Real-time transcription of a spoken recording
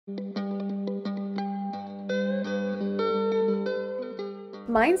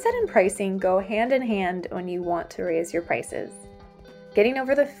Mindset and pricing go hand in hand when you want to raise your prices. Getting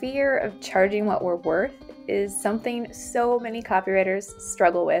over the fear of charging what we're worth is something so many copywriters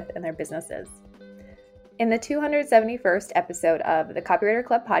struggle with in their businesses. In the 271st episode of the Copywriter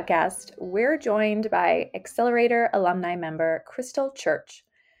Club podcast, we're joined by Accelerator alumni member Krystle Church,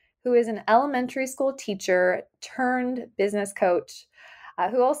 who is an elementary school teacher turned business coach,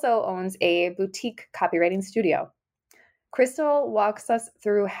 who also owns a boutique copywriting studio. Krystle walks us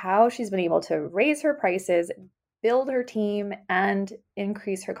through how she's been able to raise her prices, build her team, and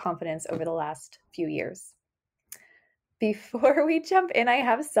increase her confidence over the last few years. Before we jump in, I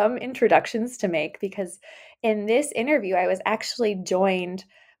have some introductions to make because in this interview, I was actually joined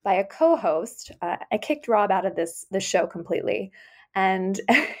by a co-host. I kicked Rob out of the show completely, and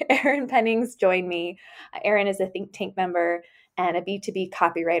Erin Pennings joined me. Erin is a think tank member and a B2B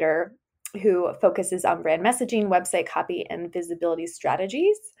copywriter who focuses on brand messaging, website copy, and visibility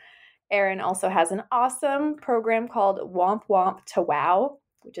strategies. Erin also has an awesome program called Womp Womp to Wow,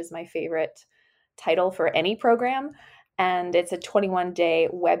 which is my favorite title for any program. And it's a 21-day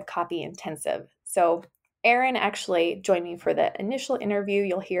web copy intensive. So Erin actually joined me for the initial interview.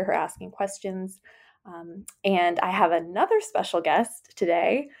 You'll hear her asking questions. And I have another special guest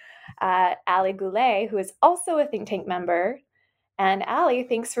today, Ali Goulet, who is also a think tank member. And Ali,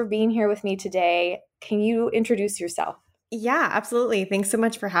 thanks for being here with me today. Can you introduce yourself? Yeah, absolutely. Thanks so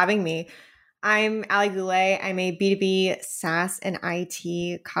much for having me. I'm Ali Goulet. I'm a B2B SaaS and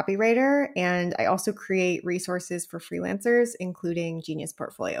IT copywriter, and I also create resources for freelancers, including Genius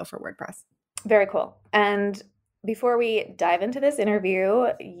Portfolio for WordPress. Very cool. And before we dive into this interview,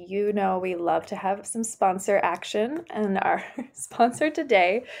 you know we love to have some sponsor action, and our sponsor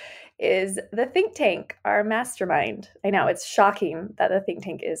today is the Think Tank, our mastermind. I know it's shocking that the Think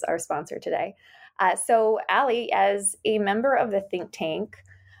Tank is our sponsor today. So Ali, as a member of the Think Tank,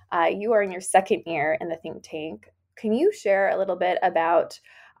 you are in your second year in the Think Tank. Can you share a little bit about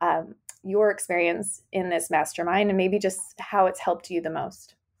your experience in this mastermind and maybe just how it's helped you the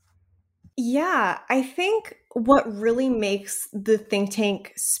most? Yeah, I think what really makes the Think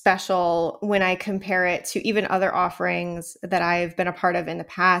Tank special when I compare it to even other offerings that I've been a part of in the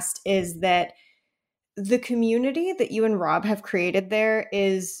past is that the community that you and Rob have created there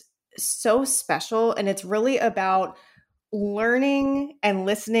is so special. And it's really about learning and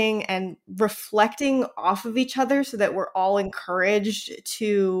listening and reflecting off of each other so that we're all encouraged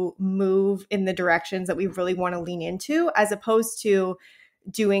to move in the directions that we really want to lean into, as opposed to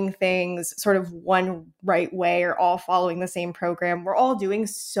doing things sort of one right way or all following the same program. We're all doing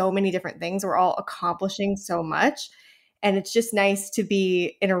so many different things. We're all accomplishing so much. And it's just nice to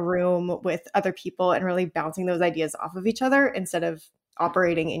be in a room with other people and really bouncing those ideas off of each other instead of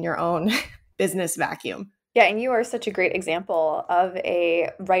operating in your own business vacuum. Yeah, and you are such a great example of a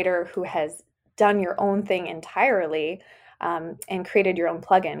writer who has done your own thing entirely and created your own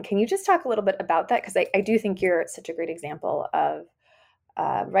plugin. Can you just talk a little bit about that? Because I do think you're such a great example of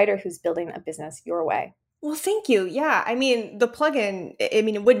a writer who's building a business your way. Well, thank you. Yeah. I mean, the plugin,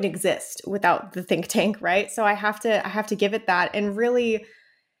 it wouldn't exist without the Think Tank, right? So I have to give it that. And really,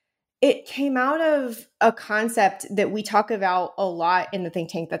 it came out of a concept that we talk about a lot in the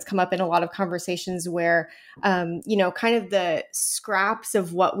Think Tank that's come up in a lot of conversations where, kind of the scraps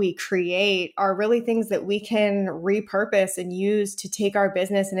of what we create are really things that we can repurpose and use to take our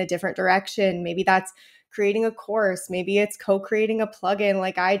business in a different direction. Maybe that's creating a course. Maybe it's co-creating a plugin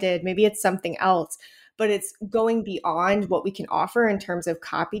like I did. Maybe it's something else. But it's going beyond what we can offer in terms of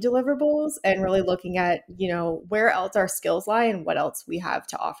copy deliverables and really looking at, where else our skills lie and what else we have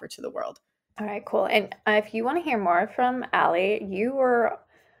to offer to the world. All right, cool. And if you want to hear more from Ali, you were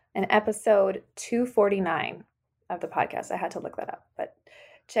in episode 249 of the podcast. I had to look that up, but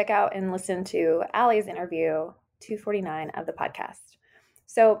check out and listen to Ali's interview, 249 of the podcast.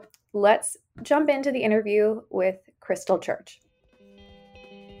 So let's jump into the interview with Krystle Church.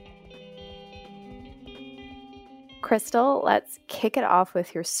 Krystle, let's kick it off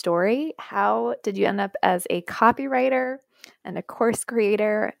with your story. How did you end up as a copywriter and a course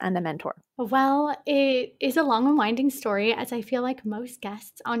creator and a mentor? Well, it is a long and winding story, as I feel like most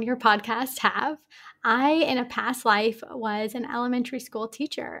guests on your podcast have. I, in a past life, was an elementary school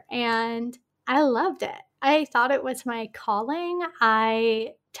teacher, and I loved it. I thought it was my calling. I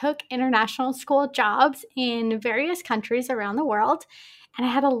took international school jobs in various countries around the world, and I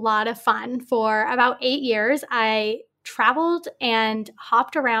had a lot of fun. For about 8 years, I traveled and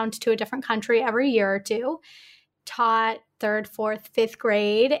hopped around to a different country every year or two, taught 3rd, 4th, 5th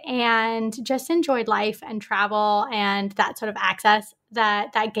grade, and just enjoyed life and travel and that sort of access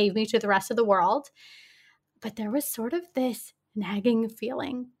that gave me to the rest of the world. But there was sort of this nagging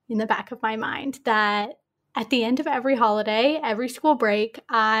feeling in the back of my mind that at the end of every holiday, every school break,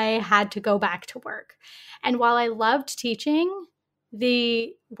 I had to go back to work. And while I loved teaching,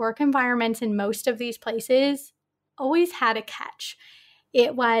 the work environments in most of these places always had a catch.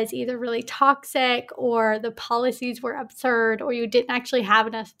 It was either really toxic or the policies were absurd or you didn't actually have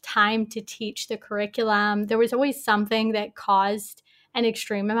enough time to teach the curriculum. There was always something that caused an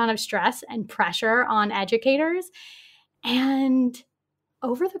extreme amount of stress and pressure on educators. And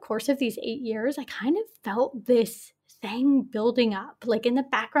over the course of these 8 years, I kind of felt this thing building up. Like in the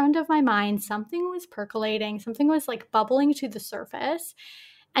background of my mind, something was percolating, something was like bubbling to the surface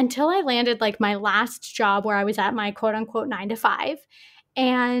until I landed like my last job where I was at my quote unquote 9 to 5.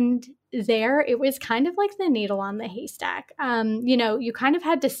 And there it was kind of like the needle on the haystack. You kind of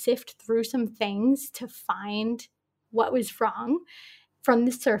had to sift through some things to find what was wrong. From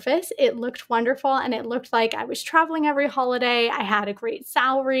the surface, it looked wonderful and it looked like I was traveling every holiday. I had a great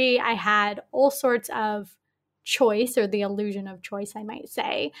salary. I had all sorts of choice, or the illusion of choice, I might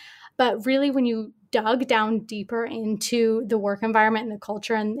say. But really, when you dug down deeper into the work environment and the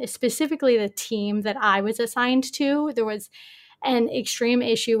culture, and specifically the team that I was assigned to, there was an extreme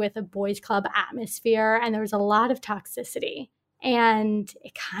issue with a boys' club atmosphere, and there was a lot of toxicity. And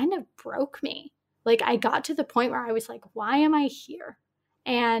it kind of broke me. Like, I got to the point where I was like, why am I here?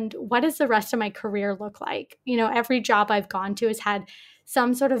 And what does the rest of my career look like? Every job I've gone to has had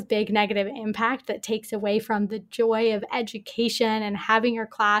some sort of big negative impact that takes away from the joy of education and having your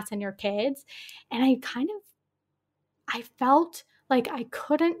class and your kids. And I felt like I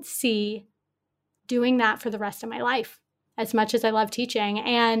couldn't see doing that for the rest of my life as much as I love teaching.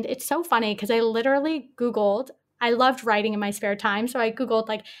 And it's so funny because I literally Googled, I loved writing in my spare time. So I Googled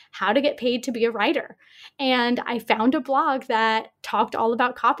like how to get paid to be a writer. And I found a blog that talked all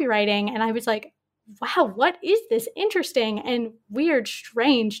about copywriting. And I was like, wow, what is this interesting and weird,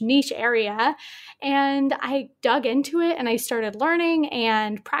 strange niche area? And I dug into it and I started learning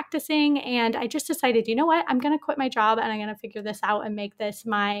and practicing. And I just decided, you know what? I'm going to quit my job and I'm going to figure this out and make this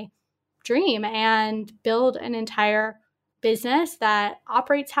my dream and build an entire business that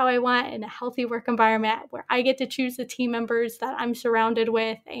operates how I want in a healthy work environment where I get to choose the team members that I'm surrounded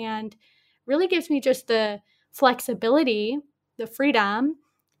with, and really gives me just the flexibility, the freedom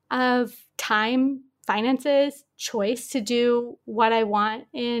of time, finances, choice to do what I want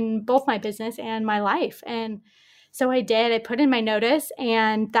in both my business and my life. And so I did. I put in my notice,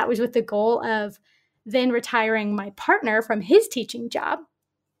 and that was with the goal of then retiring my partner from his teaching job.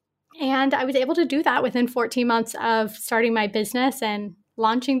 And I was able to do that within 14 months of starting my business and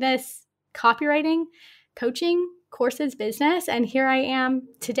launching this copywriting, coaching, courses business. And here I am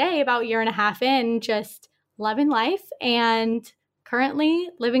today, about a year and a half in, just loving life and currently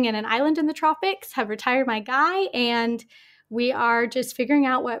living in an island in the tropics, have retired my guy, and we are just figuring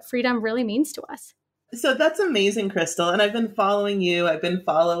out what freedom really means to us. So that's amazing, Krystle. And I've been following you. I've been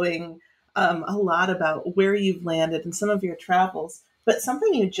following a lot about where you've landed and some of your travels. But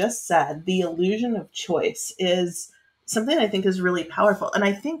something you just said, the illusion of choice, is something I think is really powerful. And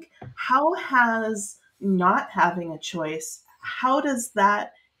I think, how has not having a choice, how does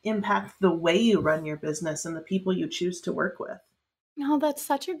that impact the way you run your business and the people you choose to work with? Oh, that's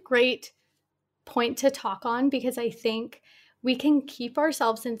such a great point to talk on, because I think we can keep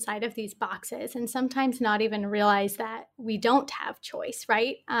ourselves inside of these boxes and sometimes not even realize that we don't have choice,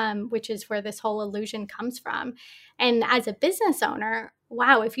 right? Which is where this whole illusion comes from. And as a business owner,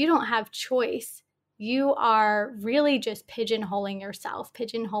 wow, if you don't have choice, you are really just pigeonholing yourself,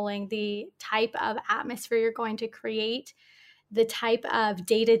 pigeonholing the type of atmosphere you're going to create, the type of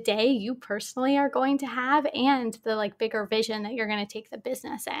day-to-day you personally are going to have, and the like bigger vision that you're going to take the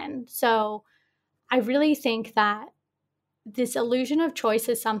business in. So I really think that this illusion of choice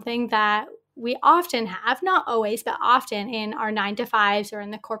is something that we often have, not always, but often in our 9 to 5s or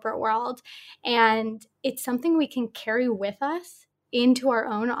in the corporate world. And it's something we can carry with us into our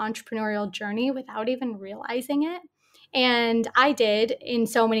own entrepreneurial journey without even realizing it. And I did, in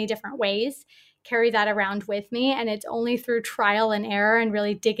so many different ways, carry that around with me. And it's only through trial and error and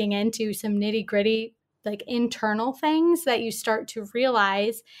really digging into some nitty-gritty like internal things that you start to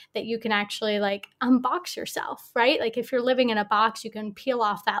realize that you can actually like unbox yourself, right? Like if you're living in a box, you can peel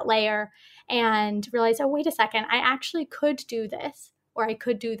off that layer and realize, oh, wait a second, I actually could do this, or I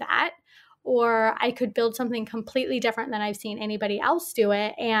could do that, or I could build something completely different than I've seen anybody else do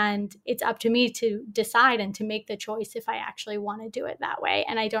it. And it's up to me to decide and to make the choice if I actually want to do it that way.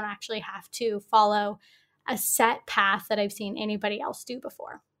 And I don't actually have to follow a set path that I've seen anybody else do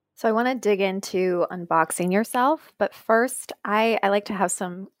before. So I want to dig into unboxing yourself, but first, I like to have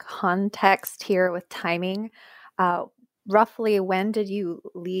some context here with timing. Roughly, when did you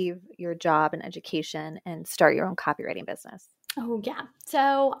leave your job and education and start your own copywriting business? Oh, yeah.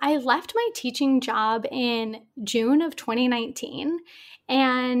 So I left my teaching job in June of 2019.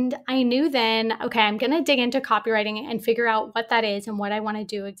 And I knew then, okay, I'm going to dig into copywriting and figure out what that is and what I want to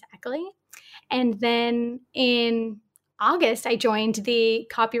do exactly. And then in August, I joined the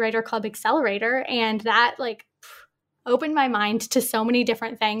Copywriter Club Accelerator, and that opened my mind to so many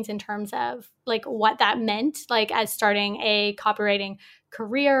different things in terms of like what that meant, like as starting a copywriting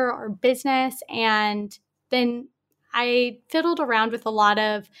career or business. And then I fiddled around with a lot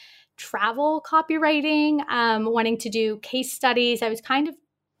of travel copywriting, wanting to do case studies. I was kind of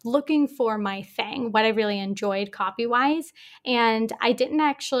looking for my thing, what I really enjoyed copy wise. And I didn't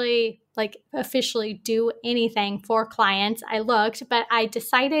actually officially do anything for clients. I looked, but I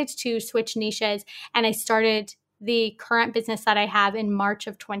decided to switch niches, and I started the current business that I have in March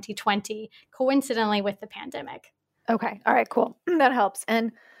of 2020, coincidentally with the pandemic. Okay. All right, cool. That helps.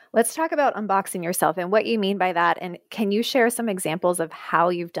 And let's talk about unboxing yourself and what you mean by that. And can you share some examples of how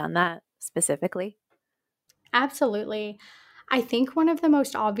you've done that specifically? Absolutely. I think one of the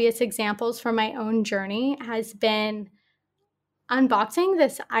most obvious examples from my own journey has been unboxing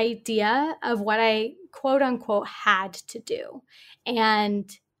this idea of what I quote unquote had to do. And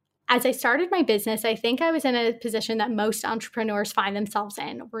as I started my business, I think I was in a position that most entrepreneurs find themselves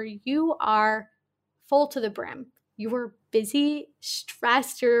in, where you are full to the brim. You are busy,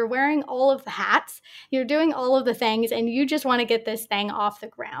 stressed, you're wearing all of the hats, you're doing all of the things, and you just want to get this thing off the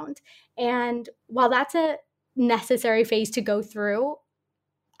ground. And while that's a necessary phase to go through,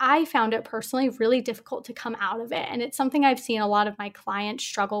 I found it personally really difficult to come out of it. And it's something I've seen a lot of my clients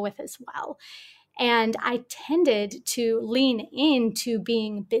struggle with as well. And I tended to lean into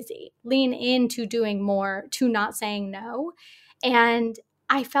being busy, lean into doing more, to not saying no. And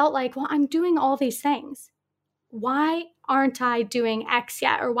I felt like, well, I'm doing all these things. Why aren't I doing X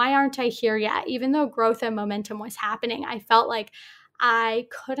yet? Or why aren't I here yet? Even though growth and momentum was happening, I felt like I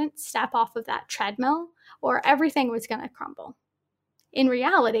couldn't step off of that treadmill or everything was going to crumble. In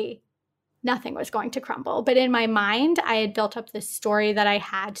reality, nothing was going to crumble. But in my mind, I had built up this story that I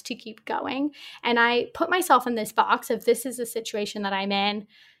had to keep going. And I put myself in this box of this is a situation that I'm in.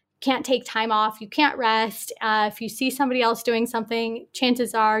 Can't take time off. You can't rest. If you see somebody else doing something,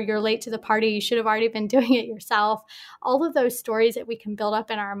 chances are you're late to the party. You should have already been doing it yourself. All of those stories that we can build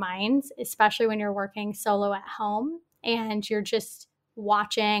up in our minds, especially when you're working solo at home and you're just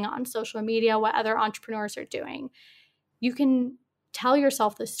watching on social media what other entrepreneurs are doing. You can tell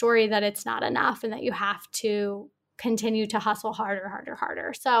yourself the story that it's not enough and that you have to continue to hustle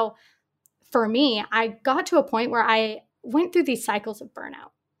harder. So for me, I got to a point where I went through these cycles of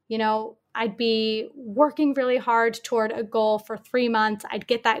burnout. You know, I'd be working really hard toward a goal for 3 months. I'd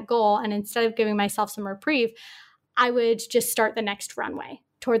get that goal. And instead of giving myself some reprieve, I would just start the next runway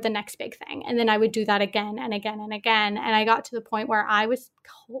toward the next big thing. And then I would do that again and again and again. And I got to the point where I was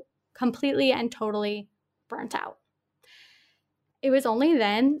completely and totally burnt out. It was only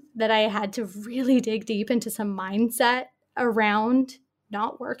then that I had to really dig deep into some mindset around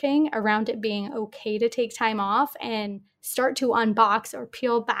not working, around it being okay to take time off, and start to unbox or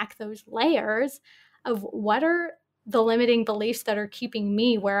peel back those layers of what are the limiting beliefs that are keeping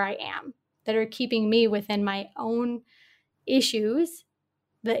me where I am, that are keeping me within my own issues,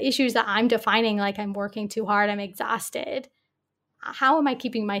 the issues that I'm defining like I'm working too hard, I'm exhausted. How am I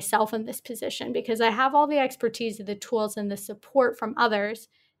keeping myself in this position? Because I have all the expertise, the tools, and the support from others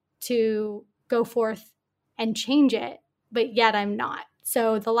to go forth and change it, but yet I'm not.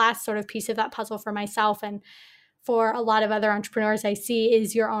 So the last sort of piece of that puzzle for myself and for a lot of other entrepreneurs I see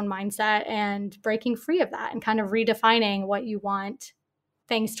is your own mindset and breaking free of that and kind of redefining what you want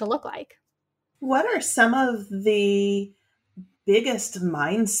things to look like. What are some of the biggest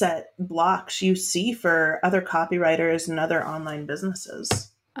mindset blocks you see for other copywriters and other online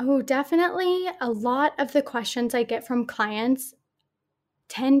businesses? Oh, definitely. A lot of the questions I get from clients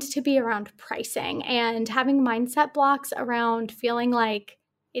tend to be around pricing and having mindset blocks around feeling like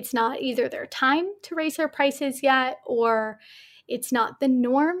it's not either their time to raise their prices yet, or it's not the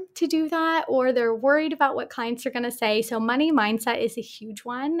norm to do that, or they're worried about what clients are going to say. So money mindset is a huge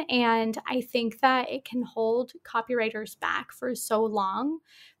one. And I think that it can hold copywriters back for so long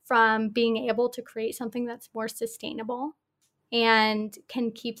from being able to create something that's more sustainable and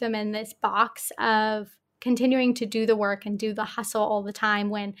can keep them in this box of continuing to do the work and do the hustle all the time,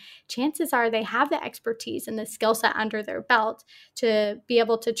 when chances are they have the expertise and the skill set under their belt to be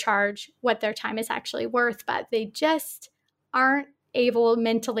able to charge what their time is actually worth, but they just aren't able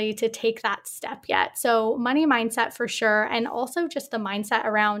mentally to take that step yet. So money mindset for sure. And also just the mindset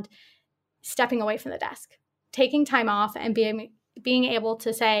around stepping away from the desk, taking time off and being able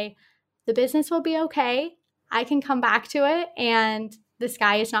to say, the business will be okay. I can come back to it and the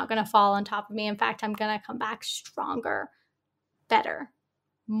sky is not going to fall on top of me. In fact, I'm going to come back stronger, better,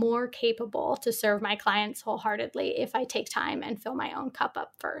 more capable to serve my clients wholeheartedly if I take time and fill my own cup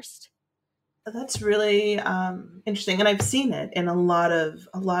up first. That's really interesting, and I've seen it in a lot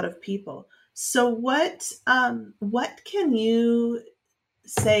of people. So, what can you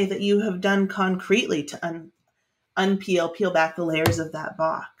say that you have done concretely to peel back the layers of that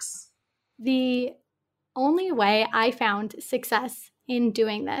box? The only way I found success in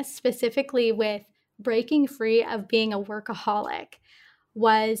doing this, specifically with breaking free of being a workaholic,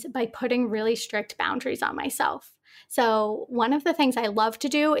 was by putting really strict boundaries on myself. So one of the things I love to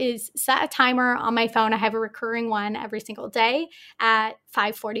do is set a timer on my phone. I have a recurring one every single day at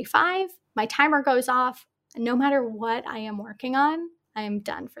 5:45. My timer goes off. No matter what I am working on, I am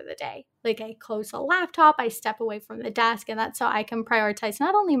done for the day. Like I close the laptop, I step away from the desk, and that's so I can prioritize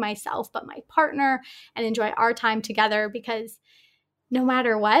not only myself, but my partner and enjoy our time together, because no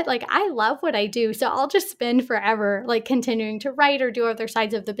matter what, like I love what I do. So I'll just spend forever like continuing to write or do other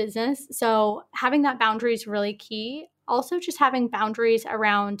sides of the business. So having that boundary is really key. Also just having boundaries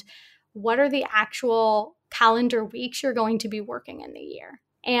around what are the actual calendar weeks you're going to be working in the year.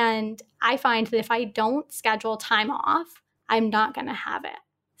 And I find that if I don't schedule time off, I'm not going to have it.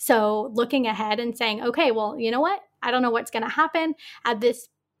 So looking ahead and saying, okay, well, you know what? I don't know what's going to happen at this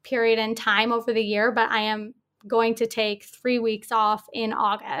period in time over the year, but I am going to take 3 weeks off in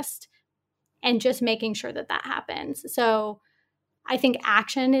August, and just making sure that that happens. So I think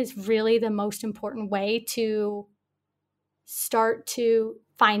action is really the most important way to start to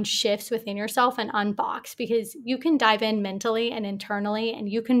find shifts within yourself and unbox, because you can dive in mentally and internally and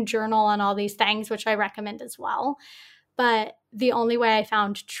you can journal on all these things, which I recommend as well. But the only way I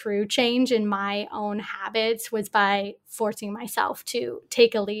found true change in my own habits was by forcing myself to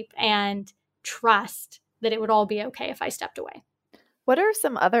take a leap and trust that it would all be okay if I stepped away. What are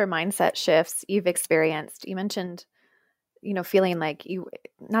some other mindset shifts you've experienced? You mentioned, feeling like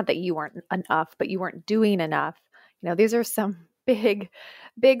not that you weren't enough, but you weren't doing enough. These are some big,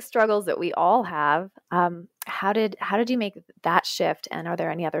 big struggles that we all have. How did you make that shift? And are there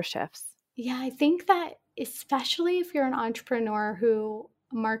any other shifts? Yeah, I think that especially if you're an entrepreneur who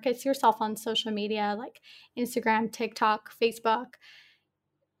markets yourself on social media like Instagram, TikTok, Facebook,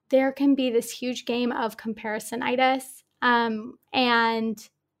 there can be this huge game of comparisonitis and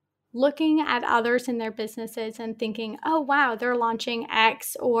looking at others in their businesses and thinking, oh, wow, they're launching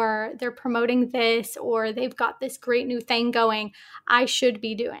X, or they're promoting this, or they've got this great new thing going. I should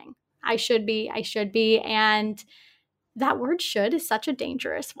be doing. I should be. And that word should is such a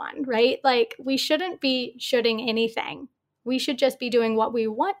dangerous one, right? Like we shouldn't be shoulding anything. We should just be doing what we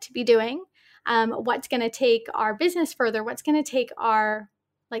want to be doing. What's going to take our business further? What's going to take our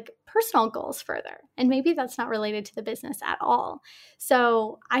personal goals further? And maybe that's not related to the business at all.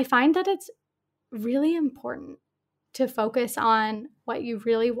 So I find that it's really important to focus on what you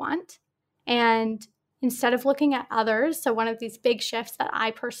really want. And instead of looking at others, so one of these big shifts that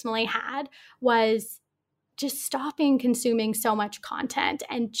I personally had was just stopping consuming so much content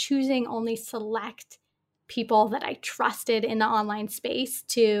and choosing only select people that I trusted in the online space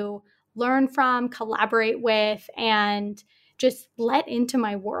to learn from, collaborate with, and just let into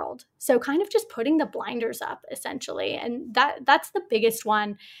my world. So kind of just putting the blinders up essentially. And that's the biggest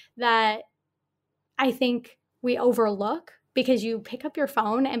one that I think we overlook, because you pick up your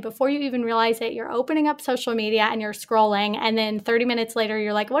phone and before you even realize it, you're opening up social media and you're scrolling. And then 30 minutes later,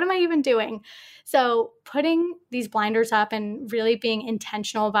 you're like, what am I even doing? So putting these blinders up and really being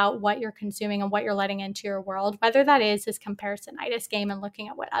intentional about what you're consuming and what you're letting into your world, whether that is this comparisonitis game and looking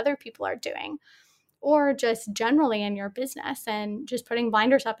at what other people are doing, or just generally in your business and just putting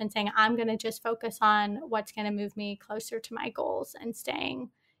blinders up and saying, I'm going to just focus on what's going to move me closer to my goals and staying,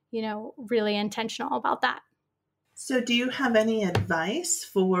 really intentional about that. So do you have any advice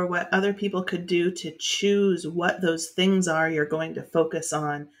for what other people could do to choose what those things are you're going to focus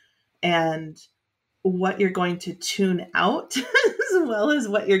on and what you're going to tune out as well as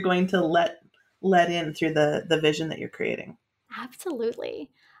what you're going to let in through the vision that you're creating? Absolutely.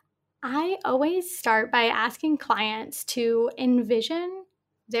 I always start by asking clients to envision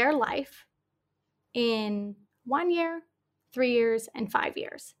their life in 1 year, 3 years, and 5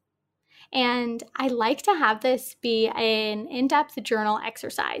 years. And I like to have this be an in-depth journal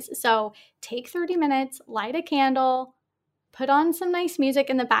exercise. So take 30 minutes, light a candle, put on some nice music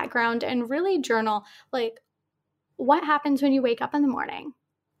in the background, and really journal, like, what happens when you wake up in the morning?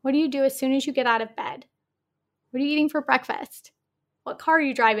 What do you do as soon as you get out of bed? What are you eating for breakfast? What car are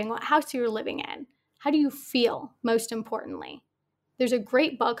you driving? What house are you living in? How do you feel, most importantly? There's a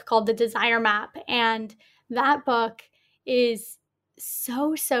great book called The Desire Map, and that book is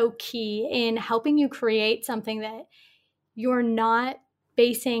so key in helping you create something that you're not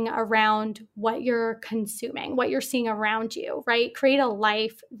basing around what you're consuming, what you're seeing around you, right? Create a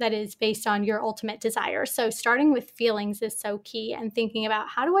life that is based on your ultimate desire. So starting with feelings is so key, and thinking about,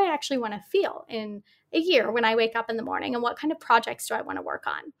 how do I actually want to feel in a year when I wake up in the morning, and what kind of projects do I want to work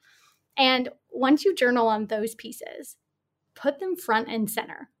on? And once you journal on those pieces, put them front and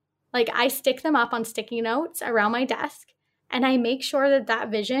center. Like, I stick them up on sticky notes around my desk, and I make sure that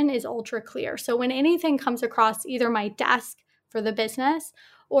that vision is ultra clear. So when anything comes across either my desk for the business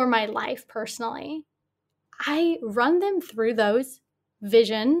or my life personally, I run them through those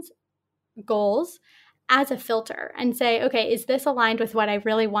visions, goals, as a filter and say, okay, is this aligned with what I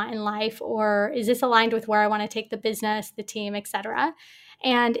really want in life? Or is this aligned with where I want to take the business, the team, etc.?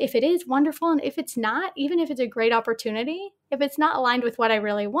 And if it is, wonderful. And if it's not, even if it's a great opportunity, if it's not aligned with what I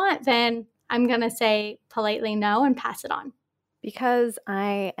really want, then I'm going to say politely no and pass it on. Because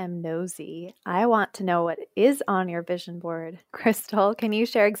I am nosy, I want to know what is on your vision board. Krystle, can you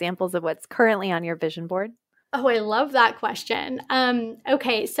share examples of what's currently on your vision board? Oh, I love that question.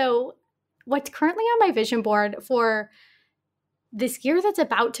 Okay, so what's currently on my vision board for this year that's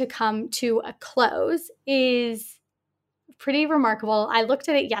about to come to a close is pretty remarkable. I looked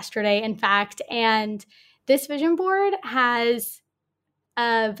at it yesterday, in fact, and this vision board has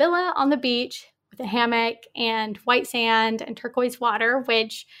a villa on the beach with a hammock and white sand and turquoise water,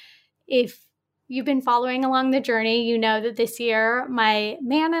 which, if you've been following along the journey, you know that this year my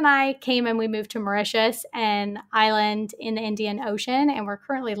man and I came and we moved to Mauritius, an island in the Indian Ocean, and we're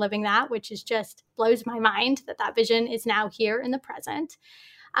currently living that, which is just blows my mind that vision is now here in the present.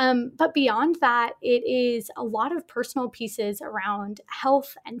 But beyond that, it is a lot of personal pieces around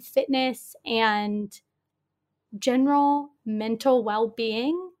health and fitness and general mental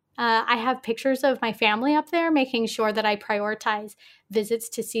well-being. I have pictures of my family up there, making sure that I prioritize visits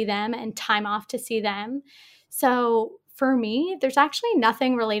to see them and time off to see them. So for me, there's actually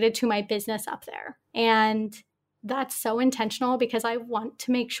nothing related to my business up there. And that's so intentional because I want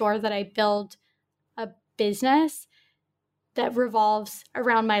to make sure that I build a business that revolves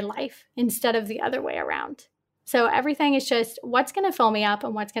around my life instead of the other way around. So everything is just what's going to fill me up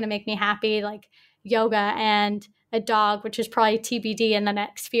and what's going to make me happy, like yoga and a dog, which is probably TBD in the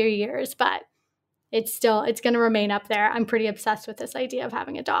next few years, but it's going to remain up there. I'm pretty obsessed with this idea of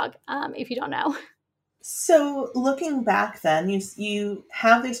having a dog, if you don't know. So looking back then, you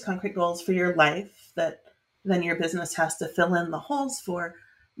have these concrete goals for your life that then your business has to fill in the holes for.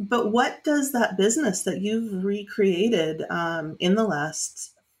 But what does that business that you've recreated in the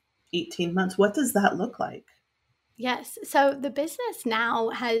last 18 months, what does that look like? Yes. So the business now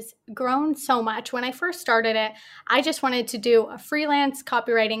has grown so much. When I first started it, I just wanted to do a freelance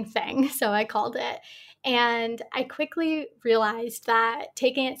copywriting thing. So I called it. And I quickly realized that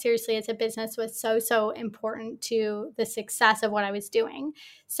taking it seriously as a business was so important to the success of what I was doing.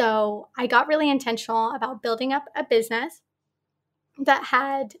 So I got really intentional about building up a business that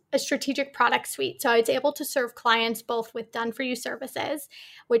had a strategic product suite. So I was able to serve clients both with done-for-you services,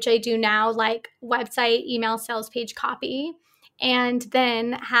 which I do now, like website, email, sales page copy, and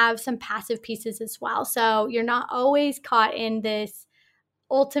then have some passive pieces as well. So you're not always caught in this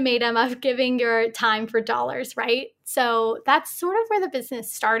ultimatum of giving your time for dollars, right? So that's sort of where the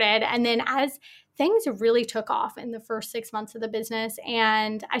business started. And then as things really took off in the first 6 months of the business,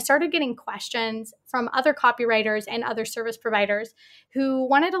 and I started getting questions from other copywriters and other service providers who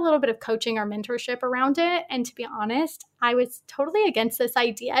wanted a little bit of coaching or mentorship around it. And to be honest, I was totally against this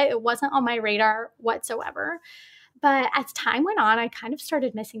idea. It wasn't on my radar whatsoever. But as time went on, I kind of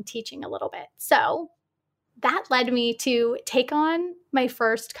started missing teaching a little bit. So that led me to take on my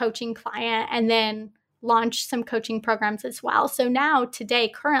first coaching client and then launch some coaching programs as well. So now today,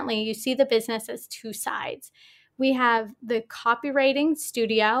 currently, you see the business as two sides. We have the copywriting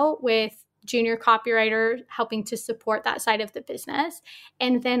studio with junior copywriter helping to support that side of the business.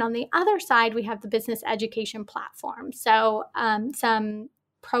 And then on the other side, we have the business education platform. So some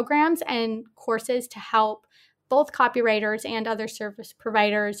programs and courses to help both copywriters and other service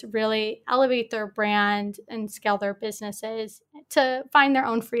providers really elevate their brand and scale their businesses to find their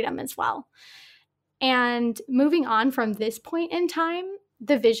own freedom as well. And moving on from this point in time,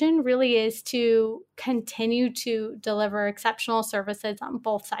 the vision really is to continue to deliver exceptional services on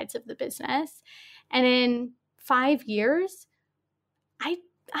both sides of the business. And in 5 years,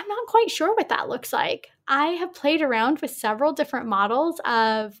 I'm not quite sure what that looks like. I have played around with several different models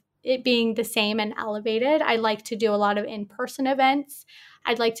of it being the same and elevated. I like to do a lot of in-person events.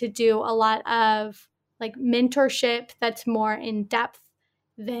 I'd like to do a lot of like mentorship that's more in depth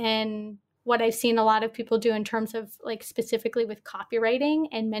than what I've seen a lot of people do in terms of like specifically with copywriting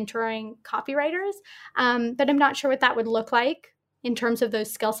and mentoring copywriters. But I'm not sure what that would look like in terms of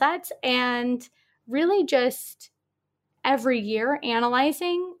those skill sets. And really just every year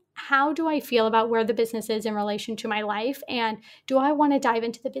analyzing, how do I feel about where the business is in relation to my life? And do I want to dive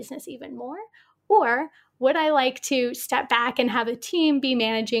into the business even more? Or would I like to step back and have a team be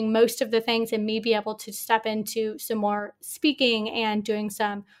managing most of the things and me be able to step into some more speaking and doing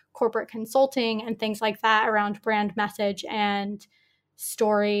some corporate consulting and things like that around brand message and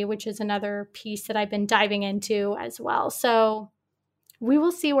story, which is another piece that I've been diving into as well. So we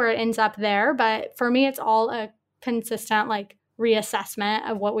will see where it ends up there. But for me, it's all a consistent like reassessment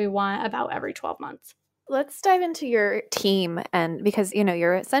of what we want about every 12 months. Let's dive into your team, and because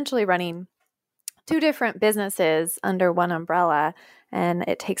you're essentially running two different businesses under one umbrella, and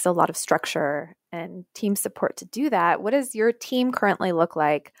it takes a lot of structure and team support to do that. What does your team currently look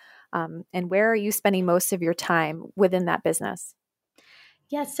like, and where are you spending most of your time within that business?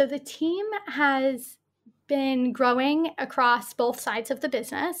 Yes, so the team has been growing across both sides of the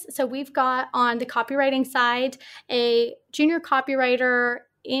business. So we've got on the copywriting side a junior copywriter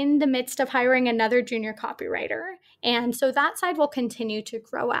in the midst of hiring another junior copywriter. And so that side will continue to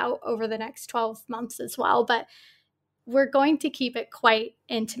grow out over the next 12 months as well. But we're going to keep it quite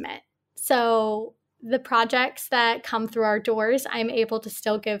intimate. So the projects that come through our doors, I'm able to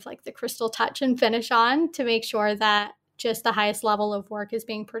still give like the Krystle touch and finish on to make sure that just the highest level of work is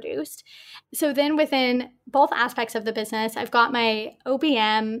being produced. So then within both aspects of the business, I've got my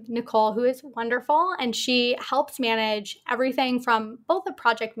OBM, Nicole, who is wonderful, and she helps manage everything from both a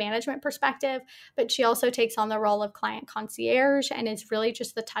project management perspective, but she also takes on the role of client concierge and is really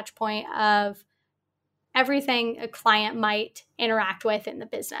just the touch point of everything a client might interact with in the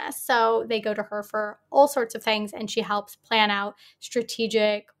business. So they go to her for all sorts of things, and she helps plan out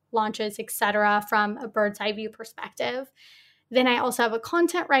strategic launches, etc., from a bird's eye view perspective. Then I also have a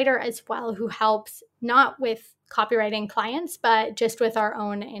content writer as well who helps not with copywriting clients, but just with our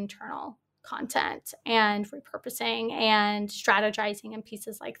own internal content and repurposing and strategizing and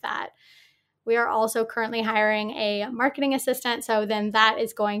pieces like that. We are also currently hiring a marketing assistant. So then that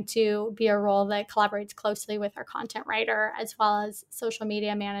is going to be a role that collaborates closely with our content writer, as well as social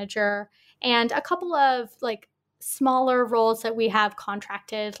media manager, and a couple of like smaller roles that we have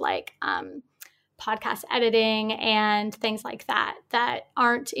contracted, like podcast editing and things like that, that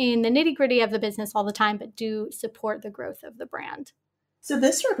aren't in the nitty gritty of the business all the time, but do support the growth of the brand. So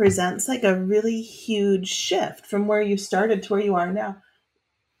this represents like a really huge shift from where you started to where you are now.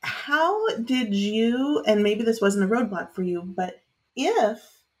 How did you, and maybe this wasn't a roadblock for you, but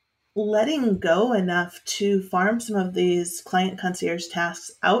if letting go enough to farm some of these client concierge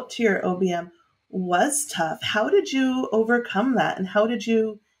tasks out to your OBM was tough, how did you overcome that? And how did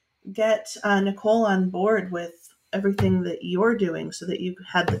you get Nicole on board with everything that you're doing so that you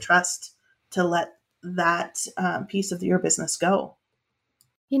had the trust to let that piece of your business go?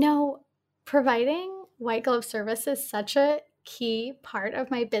 Providing white glove service is such a key part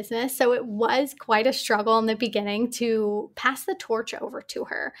of my business. So it was quite a struggle in the beginning to pass the torch over to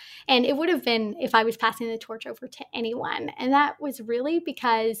her. And it would have been if I was passing the torch over to anyone. And that was really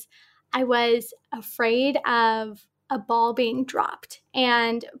because I was afraid of a ball being dropped.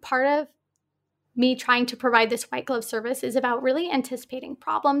 And part of me trying to provide this white glove service is about really anticipating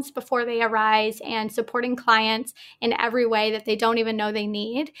problems before they arise and supporting clients in every way that they don't even know they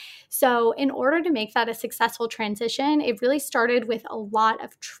need. So in order to make that a successful transition, it really started with a lot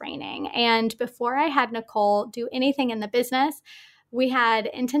of training. And before I had Nicole do anything in the business, we had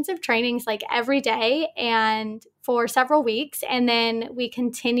intensive trainings like every day and for several weeks. And then we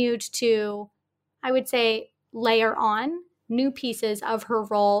continued to, I would say, layer on new pieces of her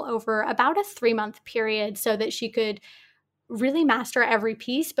role over about a 3-month period so that she could really master every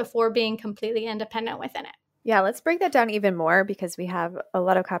piece before being completely independent within it. Yeah, let's break that down even more, because we have a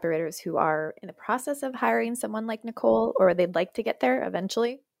lot of copywriters who are in the process of hiring someone like Nicole, or they'd like to get there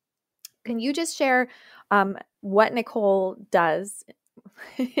eventually. Can you just share what Nicole does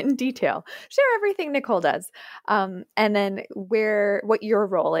in detail? Share everything Nicole does. And then what your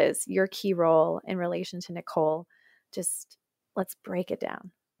role is, your key role in relation to Nicole. Just let's break it down.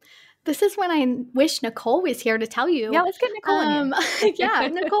 This is when I wish Nicole was here to tell you. Yeah, let's get Nicole in here. Yeah,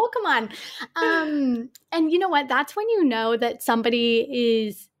 Nicole, come on. And you know what? That's when you know that somebody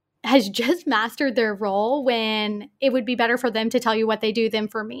is has just mastered their role when it would be better for them to tell you what they do than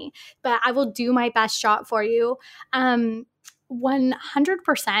for me. But I will do my best shot for you. 100%.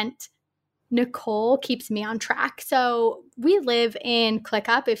 Nicole keeps me on track. So we live in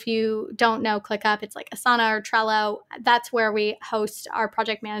ClickUp. If you don't know ClickUp, it's like Asana or Trello. That's where we host our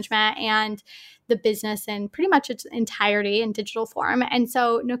project management and the business in pretty much its entirety in digital form. And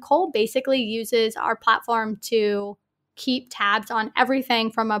so Nicole basically uses our platform to keep tabs on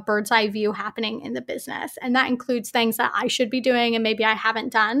everything from a bird's eye view happening in the business. And that includes things that I should be doing and maybe I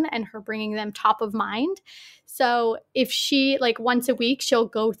haven't done, and her bringing them top of mind. So if she, like once a week, she'll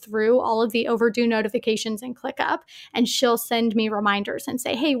go through all of the overdue notifications in ClickUp, and she'll send me reminders and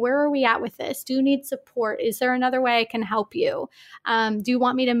say, hey, where are we at with this? Do you need support? Is there another way I can help you? Do you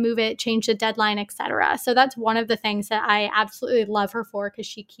want me to move it, change the deadline, etc.? So that's one of the things that I absolutely love her for, because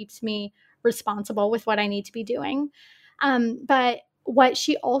she keeps me responsible with what I need to be doing. But what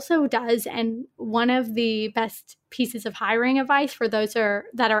she also does, and one of the best pieces of hiring advice for those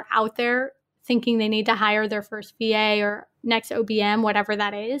that are out there thinking they need to hire their first VA or next OBM, whatever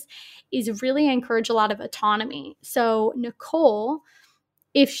that is really encourage a lot of autonomy. So Nicole,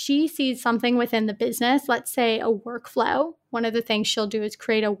 if she sees something within the business, let's say a workflow, one of the things she'll do is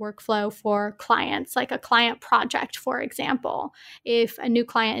create a workflow for clients, like a client project, for example. If a new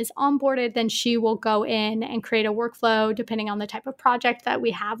client is onboarded, then she will go in and create a workflow depending on the type of project that we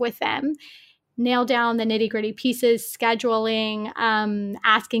have with them. Nail down the nitty-gritty pieces, scheduling,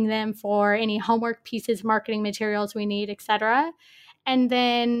 asking them for any homework pieces, marketing materials we need, etc. And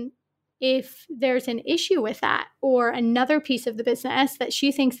then if there's an issue with that, or another piece of the business that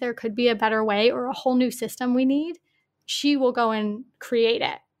she thinks there could be a better way or a whole new system we need, she will go and create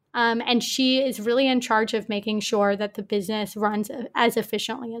it. And she is really in charge of making sure that the business runs as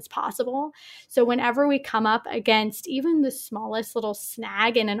efficiently as possible. So whenever we come up against even the smallest little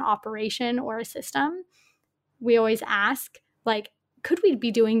snag in an operation or a system, we always ask, like, could we be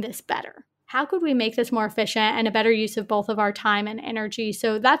doing this better? How could we make this more efficient and a better use of both of our time and energy?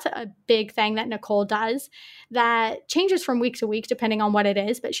 So that's a big thing that Nicole does that changes from week to week depending on what it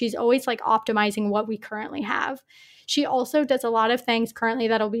is, but she's always like optimizing what we currently have. She also does a lot of things currently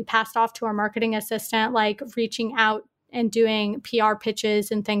that'll be passed off to our marketing assistant, like reaching out and doing PR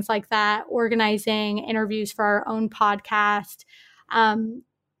pitches and things like that, organizing interviews for our own podcast,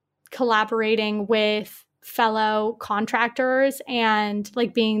 collaborating with fellow contractors, and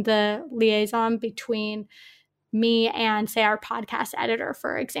like being the liaison between me and, say, our podcast editor,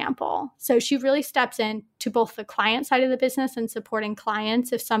 for example. So she really steps in to both the client side of the business and supporting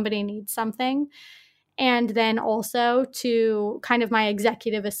clients if somebody needs something. And then also to kind of my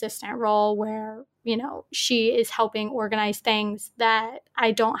executive assistant role where, you know, she is helping organize things that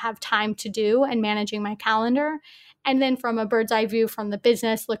I don't have time to do and managing my calendar. And then from a bird's eye view from the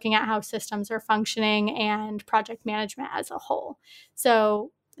business, looking at how systems are functioning and project management as a whole.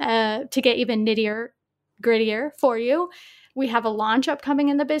 So to get even grittier for you, we have a launch upcoming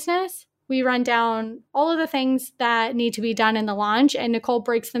in the business. We run down all of the things that need to be done in the launch, and Nicole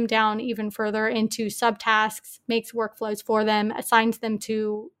breaks them down even further into subtasks, makes workflows for them, assigns them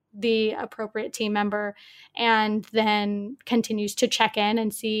to the appropriate team member, and then continues to check in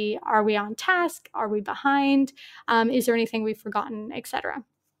and see, are we on task? Are we behind? Is there anything we've forgotten, etc.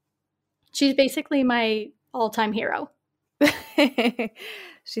 She's basically my all-time hero.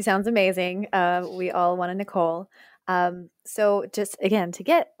 She sounds amazing. We all want a Nicole. So just again,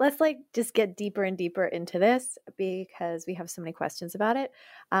 let's just get deeper and deeper into this because we have so many questions about it.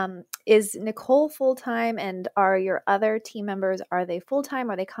 Is Nicole full-time, and are your other team members, are they full-time?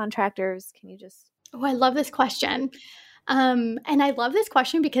 Are they contractors? Can you just... Oh, I love this question. And I love this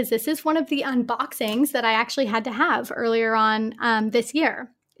question because this is one of the unboxings that I actually had to have earlier on this year.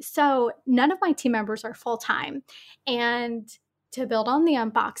 So none of my team members are full-time. And to build on the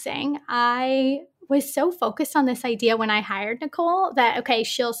unboxing, I was so focused on this idea when I hired Nicole that, okay,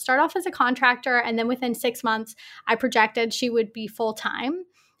 she'll start off as a contractor, and then within 6 months, I projected she would be full-time.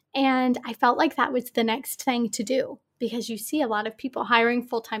 And I felt like that was the next thing to do because you see a lot of people hiring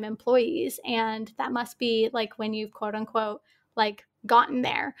full-time employees, and that must be like when you've quote unquote like gotten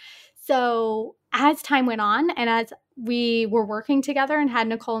there. So as time went on and as we were working together and had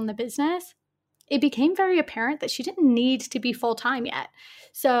Nicole in the business, it became very apparent that she didn't need to be full-time yet.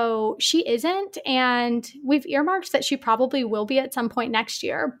 So she isn't, and we've earmarked that she probably will be at some point next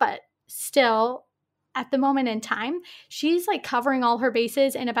year, but still at the moment in time, she's like covering all her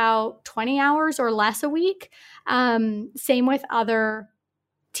bases in about 20 hours or less a week. Same with other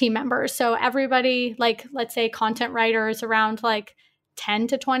team members. So everybody, like let's say content writers around like 10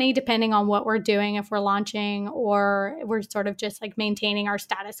 to 20, depending on what we're doing, if we're launching or we're sort of just like maintaining our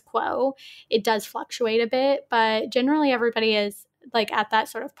status quo. It does fluctuate a bit, but generally everybody is like at that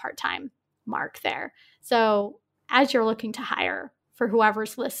sort of part-time mark there. So as you're looking to hire, for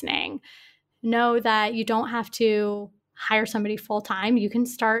whoever's listening, know that you don't have to hire somebody full-time. You can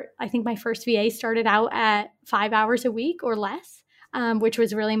start, I think my first VA started out at 5 hours a week or less, which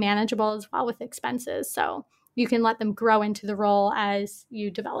was really manageable as well with expenses. So you can let them grow into the role as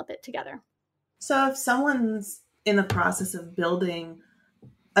you develop it together. So if someone's in the process of building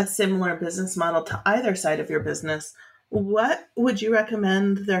a similar business model to either side of your business, what would you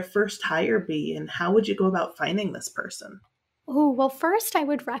recommend their first hire be, and how would you go about finding this person? Oh, well, first I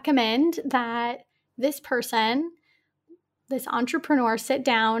would recommend that this person, this entrepreneur, sit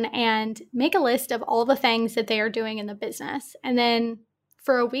down and make a list of all the things that they are doing in the business. And then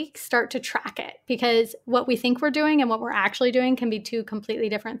for a week, start to track it, because what we think we're doing and what we're actually doing can be two completely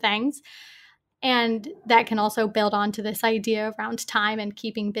different things. And that can also build onto this idea around time and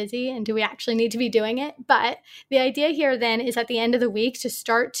keeping busy. And do we actually need to be doing it? But the idea here then is at the end of the week to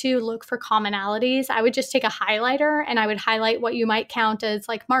start to look for commonalities. I would just take a highlighter and I would highlight what you might count as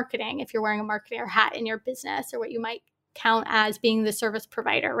like marketing, if you're wearing a marketer hat in your business, or what you might count as being the service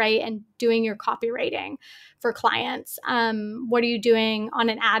provider, right? And doing your copywriting for clients. What are you doing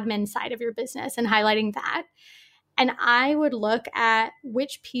on an admin side of your business, and highlighting that. And I would look at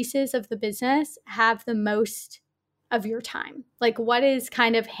which pieces of the business have the most of your time. Like what is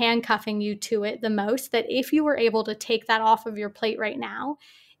kind of handcuffing you to it the most, that if you were able to take that off of your plate right now,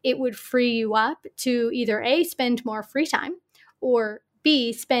 it would free you up to either A, spend more free time, or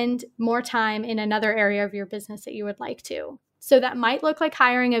B, spend more time in another area of your business that you would like to. So that might look like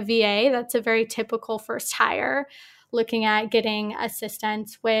hiring a VA. That's a very typical first hire, looking at getting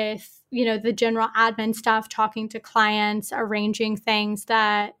assistance with, the general admin stuff, talking to clients, arranging things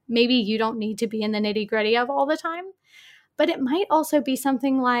that maybe you don't need to be in the nitty-gritty of all the time. But it might also be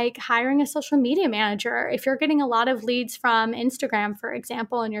something like hiring a social media manager. If you're getting a lot of leads from Instagram, for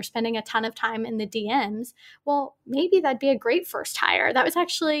example, and you're spending a ton of time in the DMs, well, maybe that'd be a great first hire. That was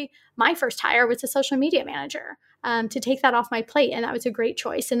actually my first hire, was a social media manager, to take that off my plate. And that was a great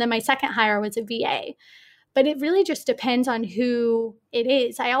choice. And then my second hire was a VA. But it really just depends on who it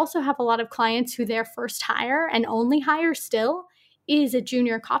is. I also have a lot of clients who their first hire and only hire still is a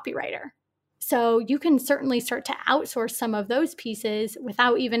junior copywriter. So you can certainly start to outsource some of those pieces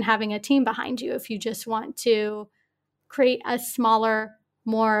without even having a team behind you, if you just want to create a smaller,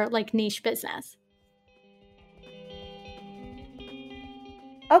 more like niche business.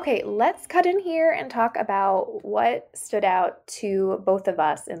 Okay, let's cut in here and talk about what stood out to both of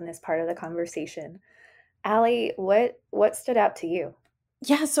us in this part of the conversation. Allie, what stood out to you?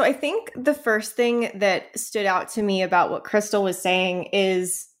 Yeah, so I think the first thing that stood out to me about what Krystle was saying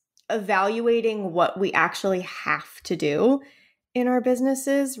is evaluating what we actually have to do in our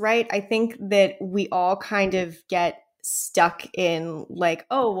businesses, right? I think that we all kind of get stuck in like,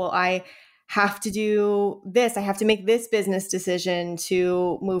 oh, well, I have to do this. I have to make this business decision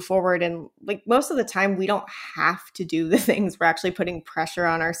to move forward. And like most of the time, we don't have to do the things we're actually putting pressure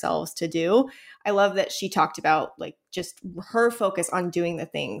on ourselves to do. I love that she talked about like just her focus on doing the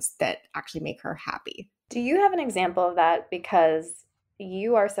things that actually make her happy. Do you have an example of that? Because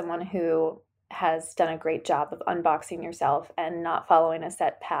you are someone who has done a great job of unboxing yourself and not following a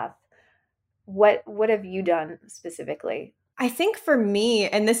set path. What have you done specifically? I think for me,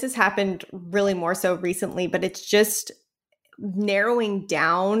 and this has happened really more so recently, but it's just narrowing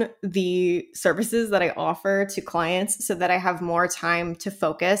down the services that I offer to clients so that I have more time to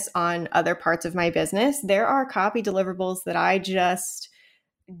focus on other parts of my business. There are copy deliverables that I just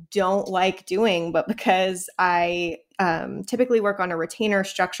don't like doing, but because I typically work on a retainer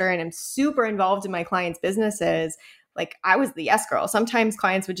structure and I'm super involved in my clients' businesses, like I was the yes girl. Sometimes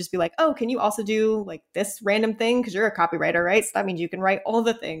clients would just be like, oh, can you also do like this random thing? Because you're a copywriter, right? So that means you can write all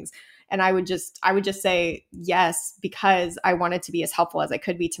the things. And I would just say yes, because I wanted to be as helpful as I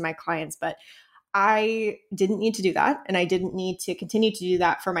could be to my clients. But I didn't need to do that. And I didn't need to continue to do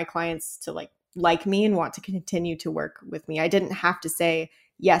that for my clients to like me and want to continue to work with me. I didn't have to say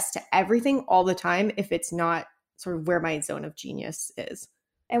yes to everything all the time if it's not sort of where my zone of genius is.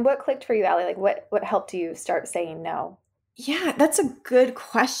 And what clicked for you, Allie? Like what helped you start saying no? Yeah, that's a good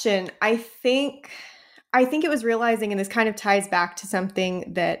question. I think it was realizing, and this kind of ties back to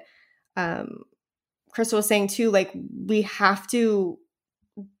something that Krystle was saying too, like we have to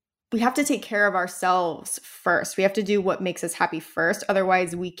take care of ourselves first. We have to do what makes us happy first.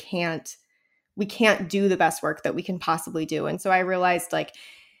 Otherwise we can't do the best work that we can possibly do. And so I realized like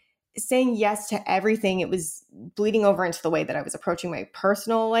saying yes to everything, it was bleeding over into the way that I was approaching my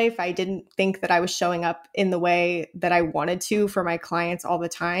personal life. I didn't think that I was showing up in the way that I wanted to for my clients all the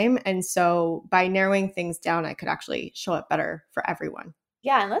time. And so by narrowing things down, I could actually show up better for everyone.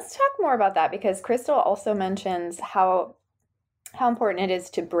 Yeah, and let's talk more about that because Krystle also mentions how important it is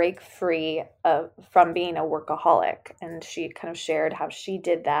to break free from being a workaholic. And she kind of shared how she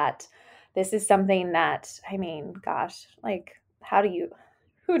did that. This is something that, I mean, gosh, like,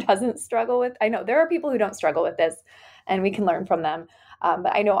 who doesn't struggle with? I know there are people who don't struggle with this, and we can learn from them.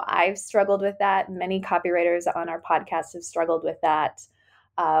 But I know I've struggled with that. Many copywriters on our podcast have struggled with that.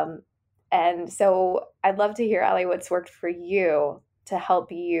 And so I'd love to hear, Allie, what's worked for you to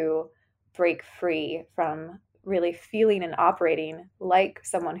help you break free from really feeling and operating like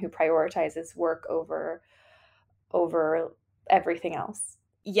someone who prioritizes work over everything else.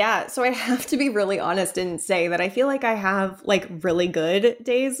 Yeah, so I have to be really honest and say that I feel like I have like really good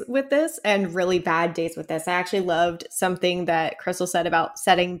days with this and really bad days with this. I actually loved something that Krystle said about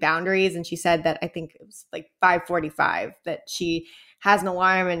setting boundaries, and she said that I think it was like 5:45 that she has an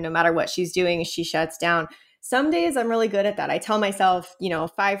alarm and no matter what she's doing, she shuts down. Some days I'm really good at that. I tell myself,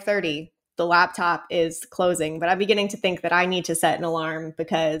 5:30 the laptop is closing, but I'm beginning to think that I need to set an alarm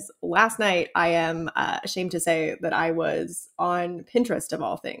because last night I am ashamed to say that I was on Pinterest of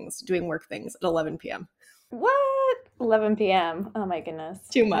all things, doing work things at 11 p.m. What? 11 p.m. Oh my goodness.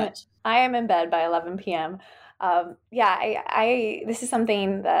 Too much. I am in bed by 11 p.m. Yeah, I this is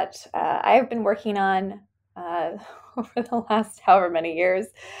something that I have been working on over the last however many years.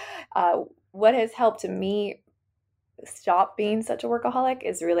 What has helped me stop being such a workaholic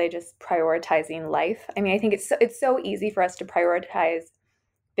is really just prioritizing life. I mean, I think it's so easy for us to prioritize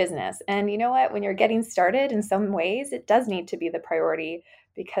business. And you know what? When you're getting started, in some ways, it does need to be the priority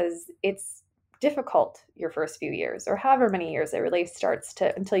because it's difficult your first few years or however many years it really starts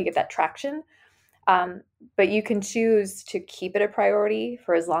to until you get that traction. But you can choose to keep it a priority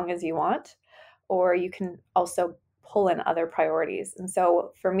for as long as you want, or you can also pull in other priorities. And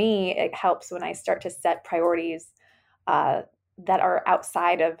so for me, it helps when I start to set priorities that are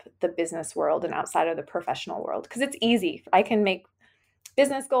outside of the business world and outside of the professional world. Because it's easy. I can make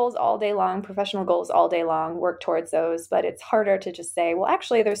business goals all day long, professional goals all day long, work towards those. But it's harder to just say, well,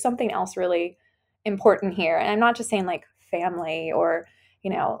 actually, there's something else really important here. And I'm not just saying like family or,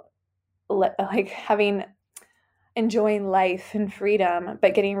 like enjoying life and freedom,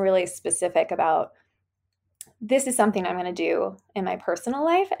 but getting really specific about this is something I'm going to do in my personal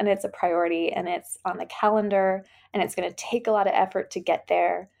life, and it's a priority, and it's on the calendar, and it's going to take a lot of effort to get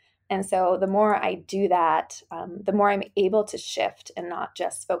there. And so the more I do that, the more I'm able to shift and not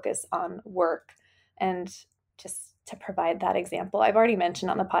just focus on work. And just to provide that example, I've already mentioned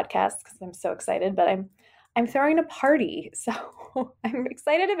on the podcast because I'm so excited, but I'm throwing a party. So I'm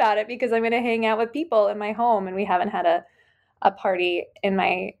excited about it because I'm going to hang out with people in my home, and we haven't had a party in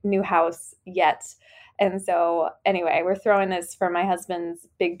my new house yet. And so anyway, we're throwing this for my husband's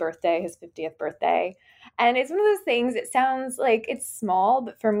big birthday, his 50th birthday. And it's one of those things, it sounds like it's small,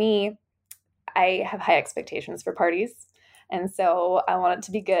 but for me, I have high expectations for parties. And so I want it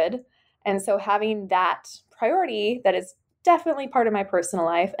to be good. And so having that priority that is definitely part of my personal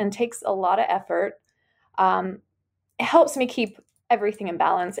life and takes a lot of effort, it helps me keep everything in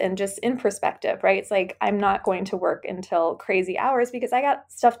balance and just in perspective, right? It's like I'm not going to work until crazy hours because I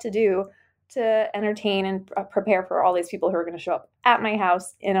got stuff to do to entertain and prepare for all these people who are going to show up at my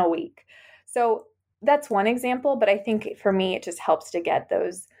house in a week. So that's one example, but I think for me, it just helps to get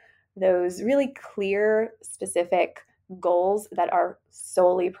those really clear, specific goals that are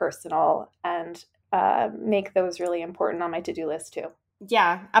solely personal and make those really important on my to-do list too.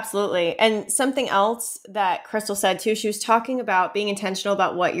 Yeah, absolutely. And something else that Krystle said too, she was talking about being intentional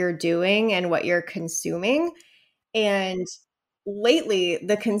about what you're doing and what you're consuming. And lately,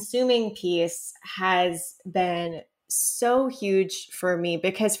 the consuming piece has been so huge for me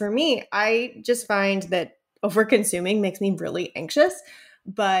because for me, I just find that over consuming makes me really anxious.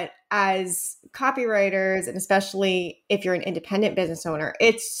 But as copywriters, and especially if you're an independent business owner,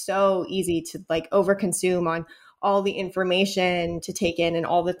 it's so easy to like overconsume on all the information to take in and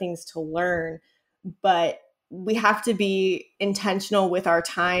all the things to learn. But we have to be intentional with our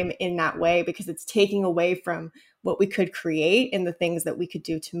time in that way because it's taking away from what we could create and the things that we could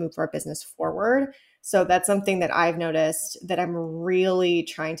do to move our business forward. So that's something that I've noticed that I'm really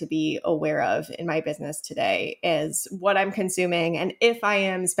trying to be aware of in my business today is what I'm consuming. And if I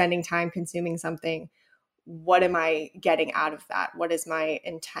am spending time consuming something, what am I getting out of that? What is my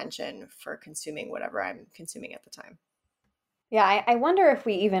intention for consuming whatever I'm consuming at the time? Yeah, I wonder if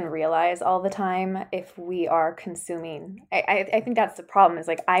we even realize all the time if we are consuming. I think that's the problem is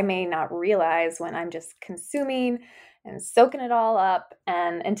like I may not realize when I'm just consuming and soaking it all up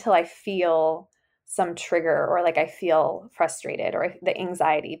and until I feel some trigger or like I feel frustrated or the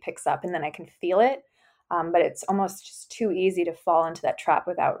anxiety picks up and then I can feel it. But it's almost just too easy to fall into that trap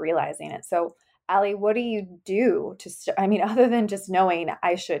without realizing it. So, Allie, what do you do I mean, other than just knowing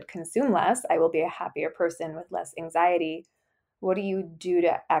I should consume less, I will be a happier person with less anxiety. What do you do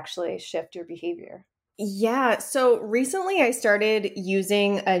to actually shift your behavior? Yeah. So recently I started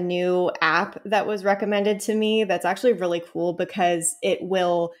using a new app that was recommended to me that's actually really cool because it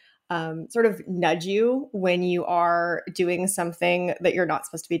will sort of nudge you when you are doing something that you're not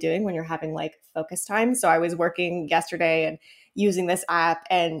supposed to be doing when you're having like focus time. So I was working yesterday and using this app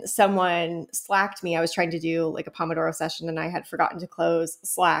and someone slacked me. I was trying to do like a Pomodoro session and I had forgotten to close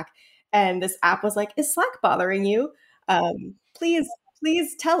Slack. And this app was like, is Slack bothering you?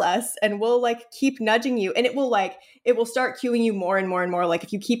 Please tell us and we'll like keep nudging you and it will start cueing you more and more and more. Like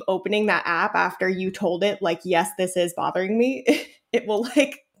if you keep opening that app after you told it like, yes, this is bothering me, it will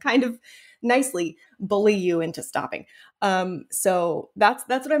like kind of nicely bully you into stopping. So that's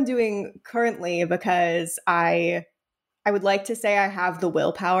what I'm doing currently because I would like to say I have the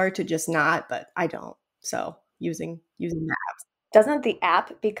willpower to just not, but I don't. So using that. Doesn't the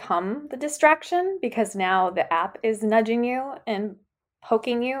app become the distraction because now the app is nudging you and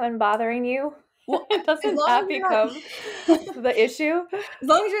poking you and bothering you? Well, Doesn't that become the issue? As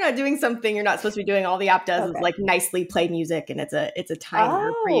long as you're not doing something you're not supposed to be doing, all the app does is like nicely play music and it's a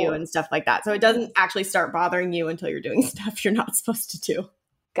timer for you and stuff like that. So it doesn't actually start bothering you until you're doing stuff you're not supposed to do.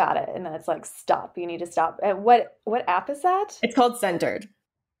 Got it. And then it's like, stop. You need to stop. And what app is that? It's called Centered.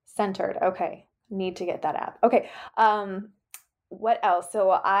 Centered. Okay. Need to get that app. Okay. What else?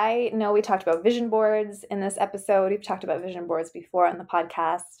 So I know we talked about vision boards in this episode. We've talked about vision boards before on the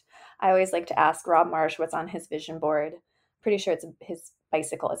podcast. I always like to ask Rob Marsh what's on his vision board. Pretty sure it's his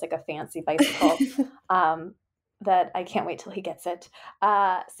bicycle. It's like a fancy bicycle that I can't wait till he gets it.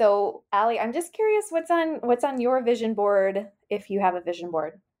 So Allie, I'm just curious what's on your vision board if you have a vision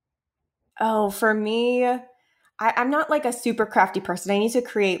board. Oh, for me, I'm not like a super crafty person. I need to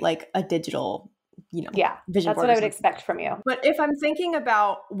create like a digital vision that's board. What I would expect from you. But if I'm thinking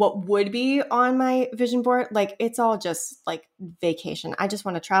about what would be on my vision board, like it's all just like vacation. I just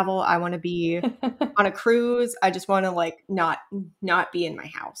want to travel. I want to be on a cruise. I just want to like not be in my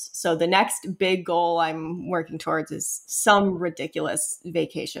house. So the next big goal I'm working towards is some ridiculous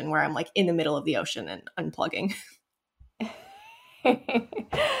vacation where I'm like in the middle of the ocean and unplugging.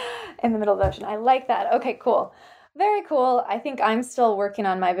 In the middle of the ocean. I like that. Okay, cool. Very cool. I think I'm still working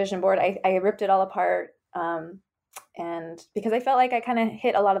on my vision board. I ripped it all apart. And because I felt like I kind of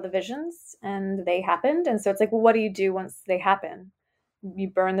hit a lot of the visions and they happened. And so it's like, well, what do you do once they happen? You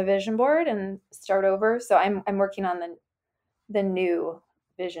burn the vision board and start over. So I'm working on the new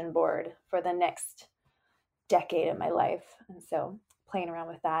vision board for the next decade of my life. And so playing around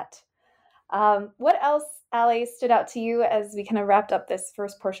with that. What else, Allie, stood out to you as we kind of wrapped up this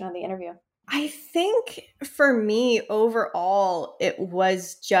first portion of the interview? I think for me, overall, it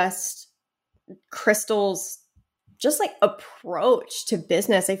was just Krystle's just like approach to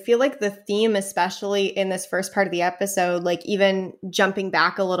business. I feel like the theme, especially in this first part of the episode, like even jumping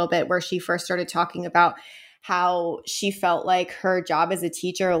back a little bit where she first started talking about how she felt like her job as a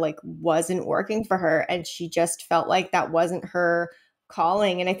teacher like wasn't working for her and she just felt like that wasn't her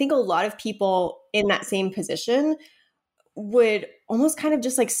calling. And I think a lot of people in that same position would almost kind of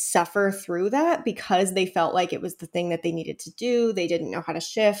just like suffer through that because they felt like it was the thing that they needed to do. They didn't know how to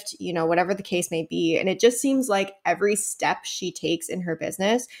shift, whatever the case may be. And it just seems like every step she takes in her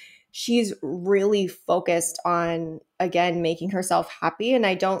business, she's really focused on, again, making herself happy. And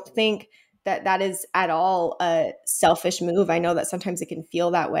I don't think that is at all a selfish move. I know that sometimes it can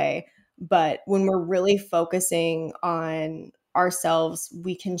feel that way, but when we're really focusing on ourselves,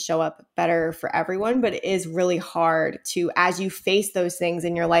 we can show up better for everyone. But it is really hard to, as you face those things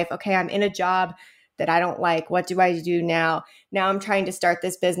in your life, okay, I'm in a job that I don't like. What do I do now? Now I'm trying to start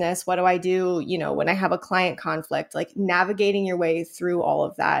this business. What do I do, when I have a client conflict? Like navigating your way through all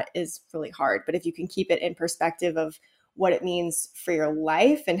of that is really hard. But if you can keep it in perspective of what it means for your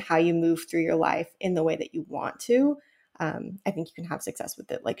life and how you move through your life in the way that you want to, I think you can have success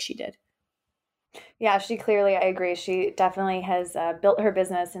with it like she did. Yeah, I agree. She definitely has built her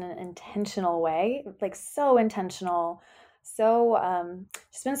business in an intentional way, like so intentional. So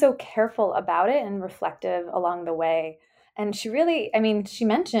she's been so careful about it and reflective along the way. And she really, she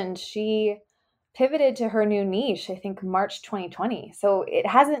mentioned she pivoted to her new niche, I think March 2020. So it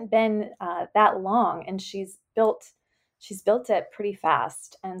hasn't been that long. And she's built she's built it pretty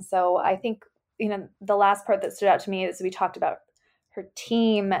fast. And so I think, the last part that stood out to me is we talked about her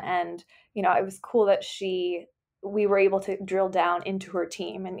team, and, it was cool that we were able to drill down into her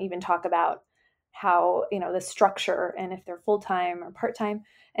team and even talk about how, the structure and if they're full-time or part-time.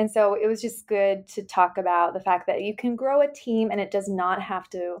 And so it was just good to talk about the fact that you can grow a team and it does not have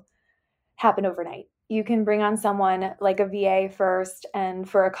to happen overnight. You can bring on someone like a VA first and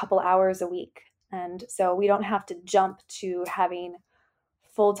for a couple hours a week. And so we don't have to jump to having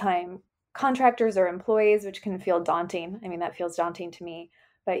full-time contractors or employees, which can feel daunting. I mean, that feels daunting to me,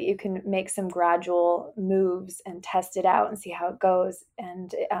 but you can make some gradual moves and test it out and see how it goes.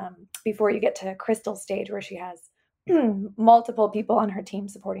 And before you get to Krystle's stage where she has multiple people on her team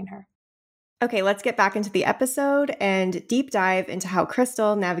supporting her. Okay, let's get back into the episode and deep dive into how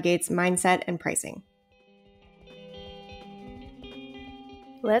Krystle navigates mindset and pricing.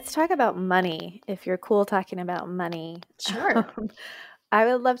 Let's talk about money, if you're cool talking about money. Sure. I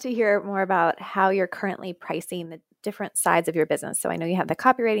would love to hear more about how you're currently pricing the different sides of your business. So I know you have the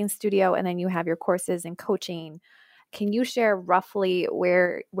copywriting studio and then you have your courses and coaching. Can you share roughly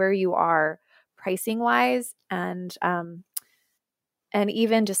where you are pricing wise, and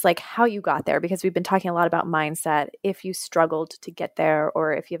even just like how you got there? Because we've been talking a lot about mindset, if you struggled to get there,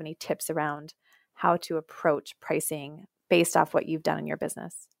 or if you have any tips around how to approach pricing based off what you've done in your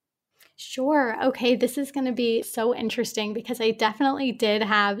business. Sure. Okay. This is going to be so interesting because I definitely did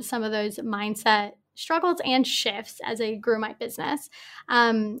have some of those mindset struggles and shifts as I grew my business.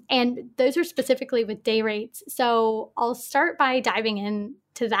 And those are specifically with day rates. So I'll start by diving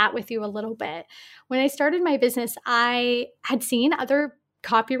into that with you a little bit. When I started my business, I had seen other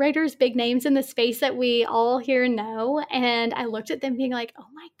copywriters, big names in the space that we all here know. And I looked at them being like, oh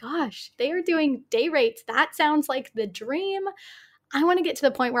my gosh, they are doing day rates. That sounds like the dream. I want to get to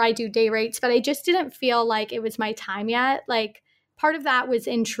the point where I do day rates, but I just didn't feel like it was my time yet. Like, part of that was,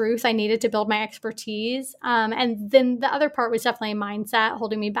 in truth, I needed to build my expertise. And then the other part was definitely mindset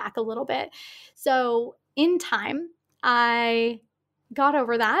holding me back a little bit. So in time, I got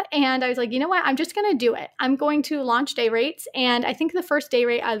over that and I was like, you know what? I'm just going to do it. I'm going to launch day rates. And I think the first day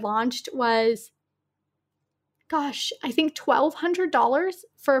rate I launched was, I think $1,200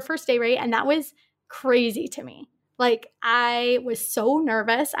 for a first day rate. And that was crazy to me. Like, I was so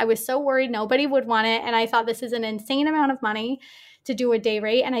nervous. I was so worried nobody would want it. And I thought, this is an insane amount of money to do a day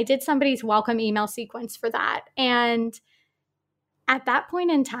rate. And I did somebody's welcome email sequence for that. And at that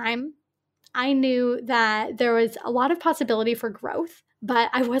point in time, I knew that there was a lot of possibility for growth, but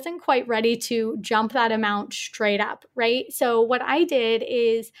I wasn't quite ready to jump that amount straight up, right? So what I did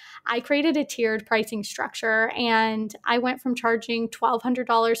is I created a tiered pricing structure, and I went from charging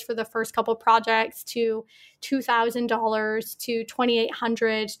 $1,200 for the first couple projects to $2,000 to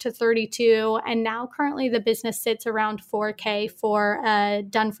 $2,800 to $32,000. And now currently the business sits around $4,000 for a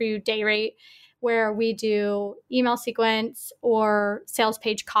done for you day rate, where we do email sequence or sales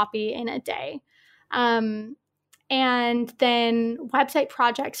page copy in a day. And then website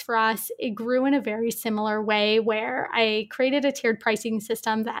projects for us, it grew in a very similar way, where I created a tiered pricing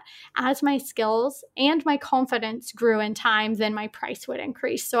system that as my skills and my confidence grew in time, then my price would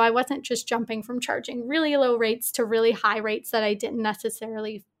increase. So I wasn't just jumping from charging really low rates to really high rates that I didn't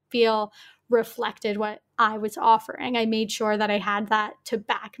necessarily feel reflected what I was offering. I made sure that I had that to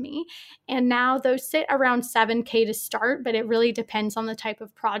back me. And now those sit around $7,000 to start, but it really depends on the type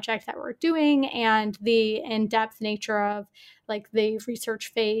of project that we're doing and the in-depth nature of like the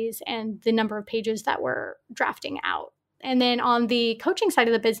research phase and the number of pages that we're drafting out. And then on the coaching side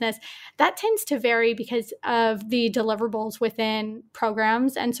of the business, that tends to vary because of the deliverables within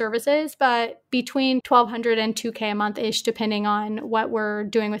programs and services, but between $1,200 and $2,000 a month-ish, depending on what we're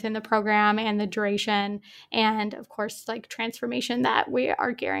doing within the program and the duration, and of course, like transformation that we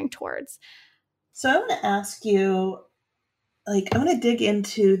are gearing towards. So I want to ask you, I want to dig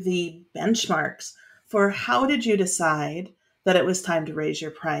into the benchmarks for how did you decide that it was time to raise your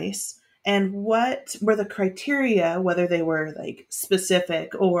price? And what were the criteria, whether they were like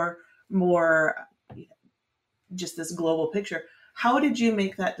specific or more just this global picture? How did you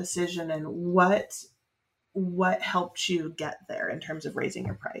make that decision, and what helped you get there in terms of raising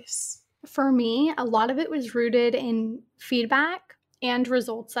your price? For me, a lot of it was rooted in feedback and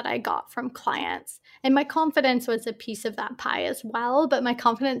results that I got from clients. And my confidence was a piece of that pie as well, but my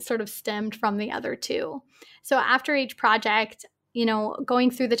confidence sort of stemmed from the other two. So after each project,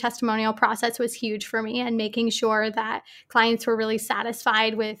 going through the testimonial process was huge for me, and making sure that clients were really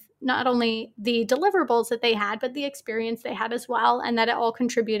satisfied with not only the deliverables that they had, but the experience they had as well, and that it all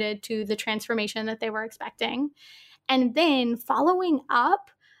contributed to the transformation that they were expecting. And then following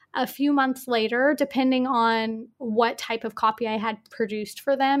up, a few months later, depending on what type of copy I had produced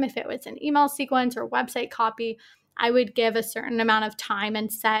for them, if it was an email sequence or website copy, I would give a certain amount of time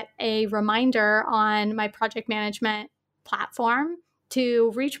and set a reminder on my project management platform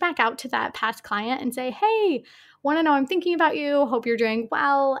to reach back out to that past client and say, hey, want to know I'm thinking about you, hope you're doing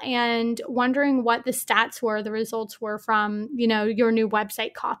well, and wondering what the stats were, the results were from, your new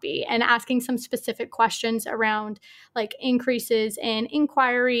website copy, and asking some specific questions around like increases in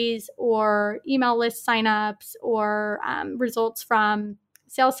inquiries or email list signups or results from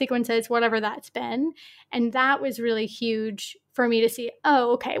sales sequences, whatever that's been. And that was really huge for me to see,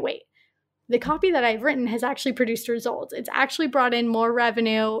 oh, okay, wait. The copy that I've written has actually produced results. It's actually brought in more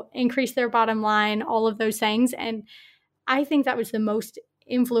revenue, increased their bottom line, all of those things. And I think that was the most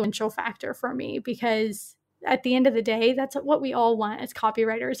influential factor for me, because at the end of the day, that's what we all want as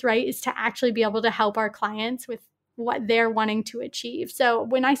copywriters, right? Is to actually be able to help our clients with what they're wanting to achieve. So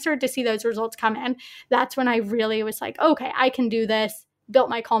when I started to see those results come in, that's when I really was like, okay, I can do this, built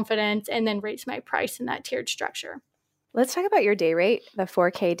my confidence, and then raised my price in that tiered structure. Let's talk about your day rate, the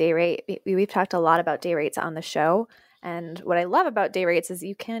 4K day rate. We've talked a lot about day rates on the show. And what I love about day rates is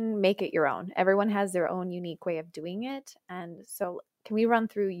you can make it your own. Everyone has their own unique way of doing it. And so can we run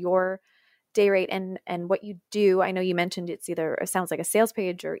through your day rate and what you do? I know you mentioned it sounds like a sales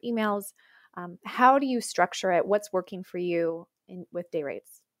page or emails. How do you structure it? What's working for you with day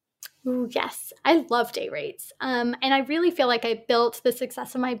rates? Ooh, yes, I love day rates. And I really feel like I built the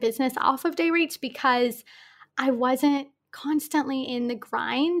success of my business off of day rates because I wasn't constantly in the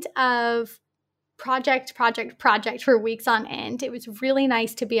grind of project for weeks on end. It was really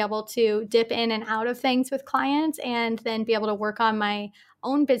nice to be able to dip in and out of things with clients and then be able to work on my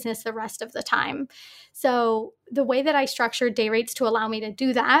own business the rest of the time. So the way that I structured day rates to allow me to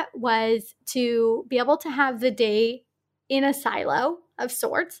do that was to be able to have the day in a silo of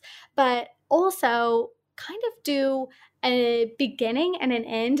sorts, but also kind of do a beginning and an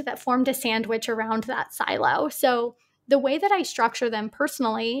end that formed a sandwich around that silo. So the way that I structure them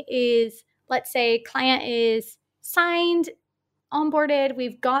personally is, let's say client is signed, onboarded,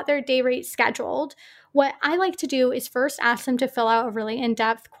 we've got their day rate scheduled. What I like to do is first ask them to fill out a really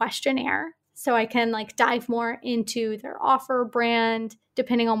in-depth questionnaire so I can dive more into their offer, brand,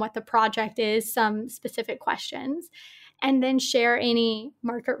 depending on what the project is, some specific questions, and then share any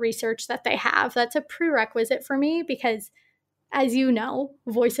market research that they have. That's a prerequisite for me because, as you know,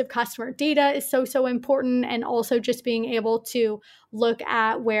 voice of customer data is so important, and also just being able to look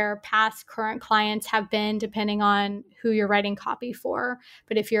at where past current clients have been depending on who you're writing copy for.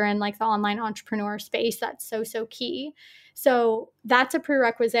 But if you're in the online entrepreneur space, that's so key. So that's a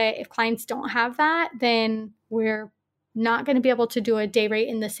prerequisite. If clients don't have that, then we're not going to be able to do a day rate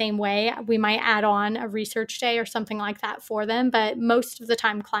in the same way. We might add on a research day or something like that for them, but most of the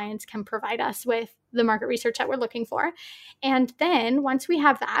time clients can provide us with the market research that we're looking for. And then once we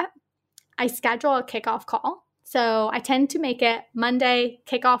have that, I schedule a kickoff call. So I tend to make it Monday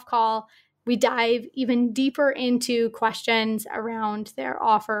kickoff call. We dive even deeper into questions around their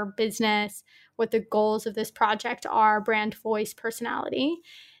offer, business, what the goals of this project are, brand, voice, personality.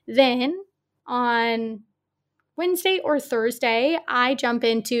 Then on Wednesday or Thursday, I jump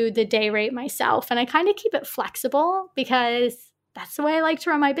into the day rate myself, and I kind of keep it flexible because that's the way I like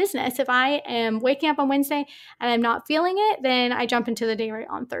to run my business. If I am waking up on Wednesday and I'm not feeling it, then I jump into the day rate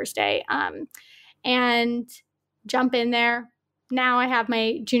on Thursday and jump in there. Now I have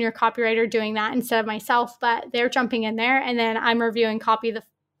my junior copywriter doing that instead of myself, but they're jumping in there, and then I'm reviewing copy the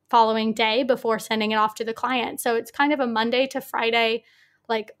following day before sending it off to the client. So it's kind of a Monday to Friday,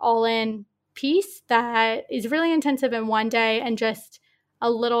 all in piece that is really intensive in one day and just a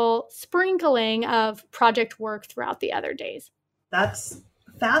little sprinkling of project work throughout the other days. That's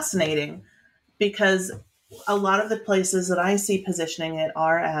fascinating, because a lot of the places that I see positioning it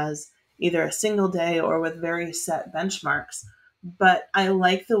are as either a single day or with very set benchmarks. But I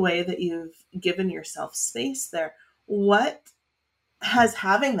like the way that you've given yourself space there. What has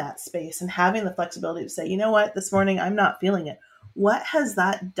having that space and having the flexibility to say, you know what, this morning I'm not feeling it, what has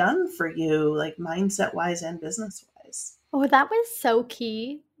that done for you, mindset wise and business wise? Oh, that was so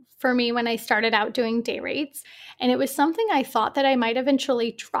key for me when I started out doing day rates. And it was something I thought that I might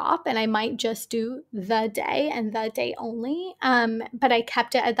eventually drop and I might just do the day and the day only. But I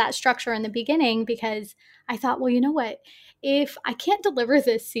kept it at that structure in the beginning because I thought, well, you know what? If I can't deliver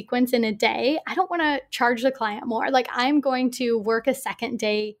this sequence in a day, I don't want to charge the client more. I'm going to work a second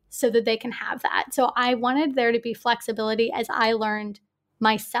day so that they can have that. So I wanted there to be flexibility as I learned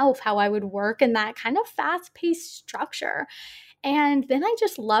myself how I would work in that kind of fast-paced structure. And then I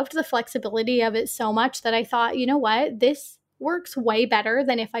just loved the flexibility of it so much that I thought, you know what, this works way better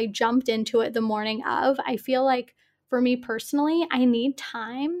than if I jumped into it the morning of. I feel like for me personally, I need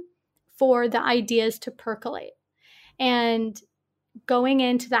time for the ideas to percolate. And going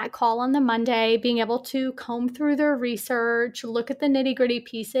into that call on the Monday, being able to comb through their research, look at the nitty-gritty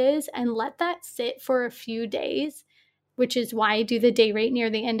pieces, and let that sit for a few days, which is why I do the day rate near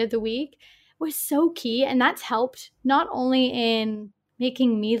the end of the week, was so key. And that's helped not only in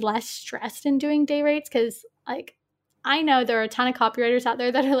making me less stressed in doing day rates, because like I know there are a ton of copywriters out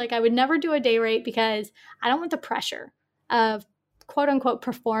there that are like, I would never do a day rate because I don't want the pressure of quote unquote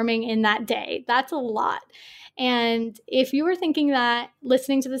performing in that day. That's a lot. And if you were thinking that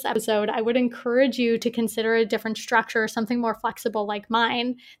listening to this episode, I would encourage you to consider a different structure, something more flexible like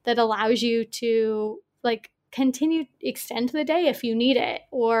mine that allows you to like continue extend the day if you need it,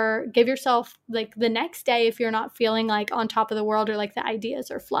 or give yourself like the next day if you're not feeling like on top of the world or like the ideas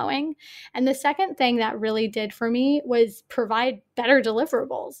are flowing. And the second thing that really did for me was provide better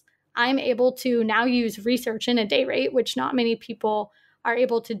deliverables. I'm able to now use research in a day rate, which not many people are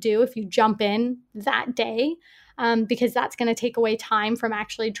able to do if you jump in that day, because that's going to take away time from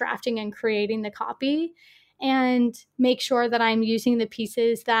actually drafting and creating the copy, and make sure that I'm using the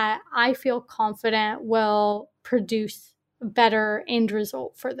pieces that I feel confident will produce a better end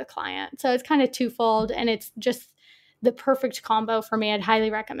result for the client. So it's kind of twofold, and it's just the perfect combo for me. I'd highly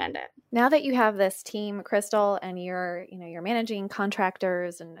recommend it. Now that you have this team, Krystle, and you're managing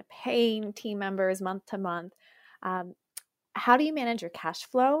contractors and paying team members month to month, how do you manage your cash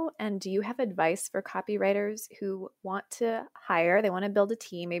flow? And do you have advice for copywriters who want to hire, they want to build a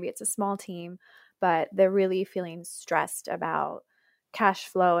team, maybe it's a small team, but they're really feeling stressed about cash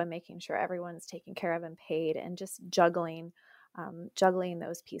flow and making sure everyone's taken care of and paid, and just juggling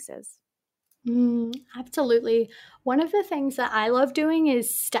those pieces? Absolutely. One of the things that I love doing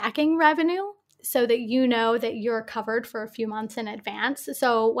is stacking revenue so that you know that you're covered for a few months in advance.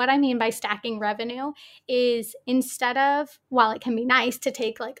 So what I mean by stacking revenue is, instead of, while it can be nice to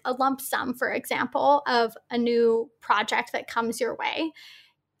take like a lump sum, for example, of a new project that comes your way,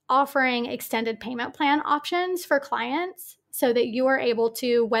 offering extended payment plan options for clients so that you are able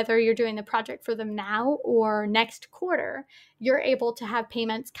to, whether you're doing the project for them now or next quarter, you're able to have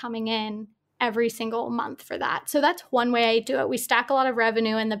payments coming in every single month for that. So that's one way I do it. We stack a lot of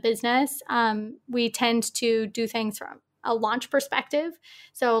revenue in the business. We tend to do things from a launch perspective.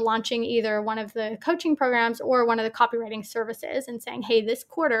 So launching either one of the coaching programs or one of the copywriting services and saying, hey, this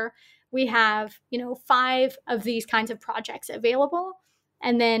quarter we have, 5 of these kinds of projects available,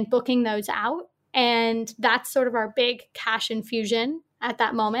 and then booking those out. And that's sort of our big cash infusion at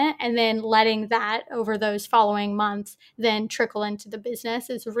that moment. And then letting that over those following months then trickle into the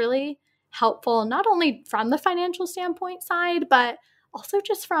business is really helpful, not only from the financial standpoint side, but also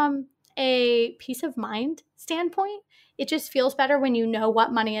just from a peace of mind standpoint. It just feels better when you know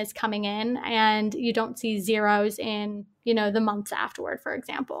what money is coming in and you don't see zeros in, the months afterward, for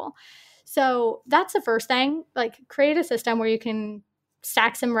example. So that's the first thing. Like, create a system where you can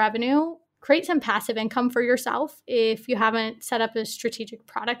stack some revenue, create some passive income for yourself. If you haven't set up a strategic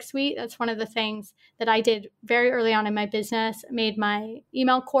product suite, that's one of the things that I did very early on in my business. I made my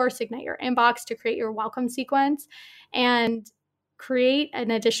email course, Ignite Your Inbox, to create your welcome sequence and create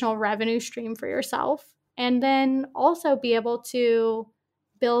an additional revenue stream for yourself. And then also be able to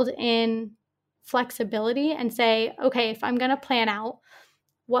build in flexibility and say, okay, if I'm going to plan out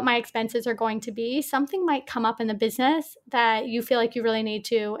what my expenses are going to be, something might come up in the business that you feel like you really need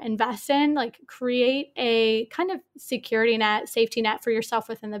to invest in. Like, create a kind of security net, safety net for yourself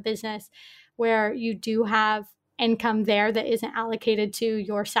within the business where you do have income there that isn't allocated to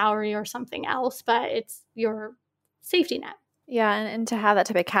your salary or something else, but it's your safety net. Yeah, and to have that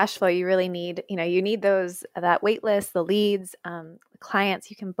type of cash flow, you really need, you need that wait list, the leads, clients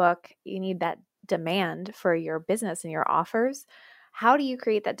you can book. You need that demand for your business and your offers. How do you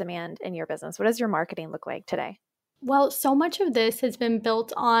create that demand in your business? What does your marketing look like today? Well, so much of this has been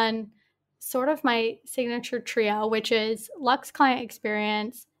built on sort of my signature trio, which is Luxe client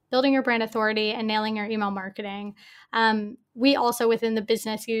experience, building your brand authority, and nailing your email marketing. We also within the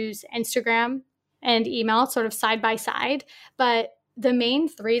business use Instagram and email sort of side by side. But the main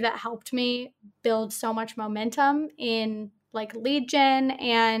 3 that helped me build so much momentum in like lead gen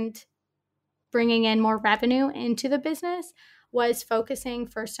and bringing in more revenue into the business was focusing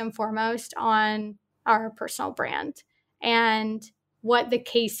first and foremost on our personal brand and what the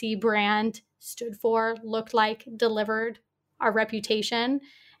KC brand stood for, looked like, delivered, our reputation,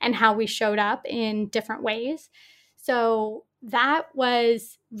 and how we showed up in different ways. So that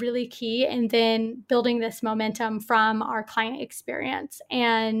was really key. And then building this momentum from our client experience.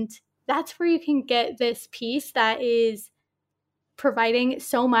 And that's where you can get this piece that is providing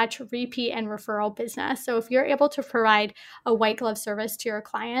so much repeat and referral business. So if you're able to provide a white glove service to your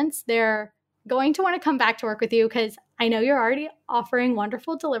clients, they're going to want to come back to work with you because I know you're already offering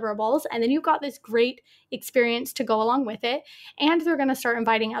wonderful deliverables, and then you've got this great experience to go along with it, and they're going to start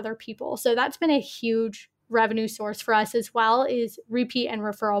inviting other people. So that's been a huge revenue source for us as well, is repeat and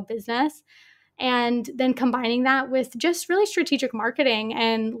referral business. And then combining that with just really strategic marketing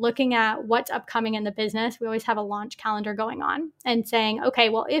and looking at what's upcoming in the business. We always have a launch calendar going on and saying, okay,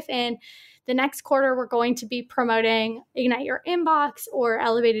 well, if in the next quarter we're going to be promoting Ignite Your Inbox or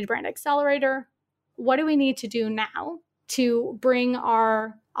Elevated Brand Accelerator, what do we need to do now to bring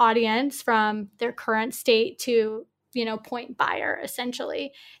our audience from their current state to, point buyer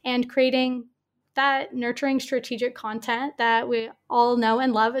essentially, and creating that nurturing strategic content that we all know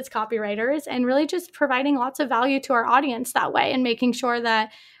and love as copywriters, and really just providing lots of value to our audience that way and making sure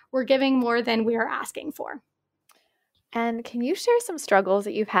that we're giving more than we are asking for. And can you share some struggles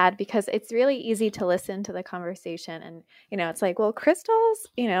that you've had? Because it's really easy to listen to the conversation and, it's like, well, Krystle's,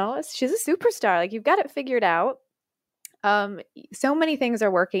 she's a superstar. Like, you've got it figured out. So many things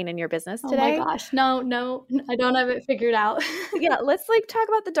are working in your business today. Oh my gosh. No, I don't have it figured out. Yeah. Let's talk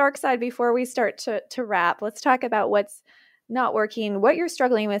about the dark side before we start to wrap. Let's talk about what's not working, what you're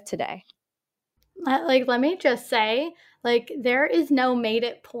struggling with today. Let me just say, there is no made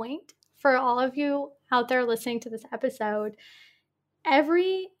it point for all of you out there listening to this episode.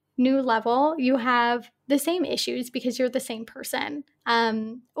 Every new level, you have the same issues because you're the same person.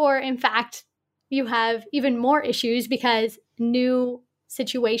 Or in fact, you have even more issues because new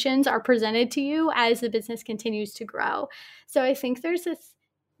situations are presented to you as the business continues to grow. So I think there's this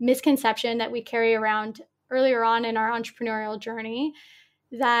misconception that we carry around earlier on in our entrepreneurial journey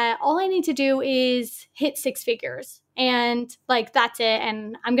that all I need to do is hit 6 figures and that's it.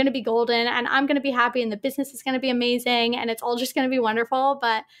 And I'm going to be golden and I'm going to be happy and the business is going to be amazing and it's all just going to be wonderful.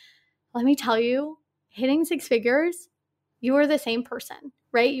 But let me tell you, hitting 6 figures, you are the same person,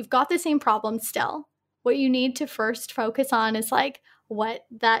 right? You've got the same problems still. What you need to first focus on is what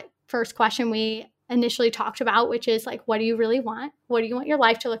that first question we initially talked about, which is what do you really want? What do you want your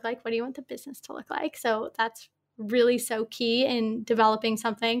life to look like? What do you want the business to look like? So that's really so key in developing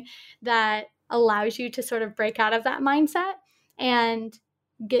something that allows you to sort of break out of that mindset and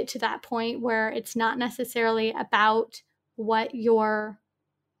get to that point where it's not necessarily about what you're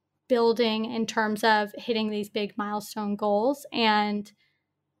building in terms of hitting these big milestone goals. And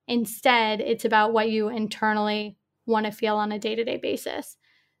instead, it's about what you internally want to feel on a day-to-day basis.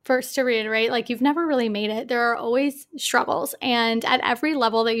 First, to reiterate, you've never really made it. There are always struggles. And at every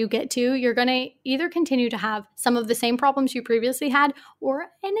level that you get to, you're going to either continue to have some of the same problems you previously had or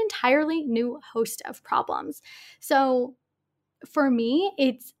an entirely new host of problems. So for me,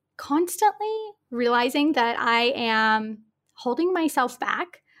 it's constantly realizing that I am holding myself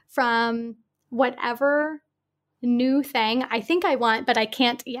back from whatever new thing I think I want, but I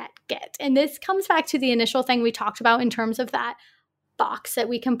can't yet get. And this comes back to the initial thing we talked about in terms of that box that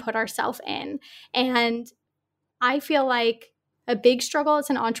we can put ourselves in. And I feel like a big struggle as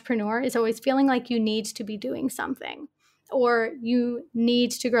an entrepreneur is always feeling like you need to be doing something or you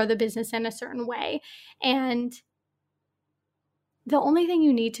need to grow the business in a certain way. And the only thing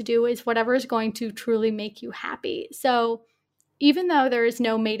you need to do is whatever is going to truly make you happy. So even though there is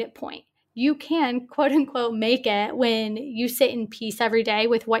no made it point, you can quote unquote make it when you sit in peace every day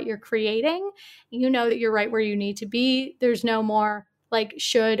with what you're creating. You know that you're right where you need to be. There's no more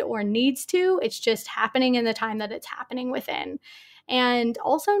should or needs to. It's just happening in the time that it's happening within. And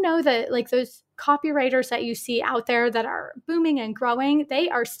also know that those copywriters that you see out there that are booming and growing, they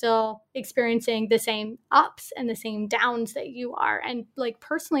are still experiencing the same ups and the same downs that you are. And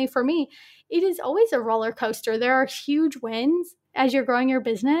personally for me, it is always a roller coaster. There are huge wins as you're growing your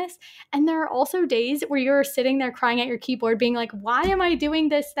business. And there are also days where you're sitting there crying at your keyboard being like, why am I doing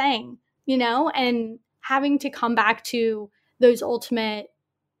this thing? And having to come back to those ultimate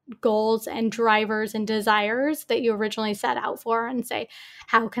goals and drivers and desires that you originally set out for and say,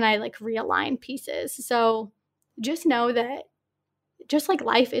 how can I realign pieces? So just know that just like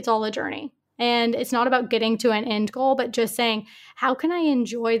life, it's all a journey. And it's not about getting to an end goal, but just saying, how can I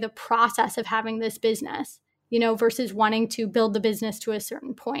enjoy the process of having this business, versus wanting to build the business to a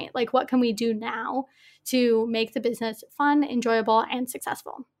certain point? What can we do now to make the business fun, enjoyable, and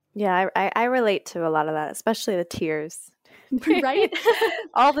successful? Yeah, I relate to a lot of that, especially the tears. Right?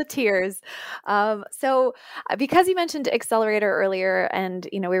 All the tears. So because you mentioned Accelerator earlier and,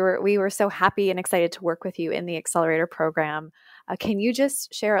 we were so happy and excited to work with you in the Accelerator program. Can you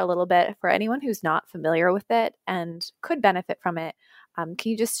just share a little bit for anyone who's not familiar with it and could benefit from it? Can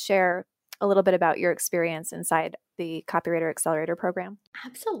you just share a little bit about your experience inside the Copywriter Accelerator program?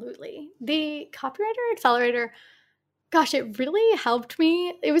 Absolutely. The Copywriter Accelerator, gosh, it really helped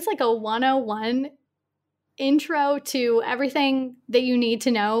me. It was like a 101 intro to everything that you need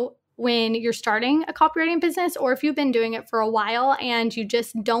to know when you're starting a copywriting business, or if you've been doing it for a while and you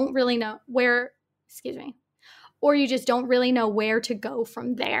just don't really know where, or you just don't really know where to go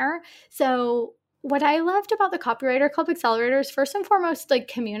from there. So what I loved about the Copywriter Club Accelerator is first and foremost, like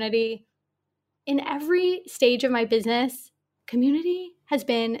community. In every stage of my business, community has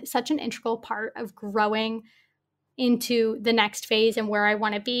been such an integral part of growing into the next phase and where I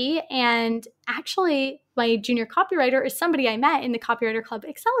want to be. And actually, my junior copywriter is somebody I met in the Copywriter Club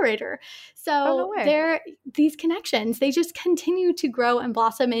Accelerator. So these connections, they just continue to grow and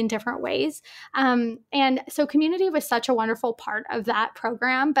blossom in different ways. And so community was such a wonderful part of that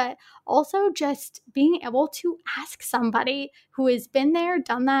program, but also just being able to ask somebody who has been there,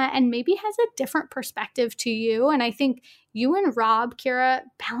 done that, and maybe has a different perspective to you. And I think you and Rob, Kira,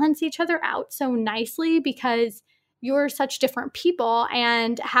 balance each other out so nicely because you're such different people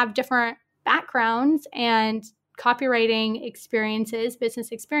and have different backgrounds and copywriting experiences,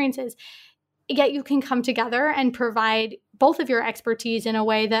 business experiences, yet you can come together and provide both of your expertise in a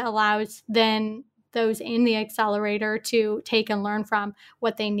way that allows then those in the accelerator to take and learn from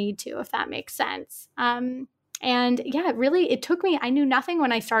what they need to, if that makes sense. And yeah, really, it took me, I knew nothing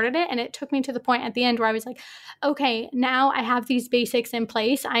when I started it. And it took me to the point at the end where I was like, okay, now I have these basics in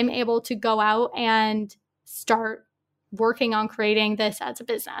place. I'm able to go out and start working on creating this as a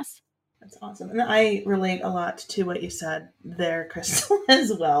business. That's awesome. And I relate a lot to what you said there, Krystle,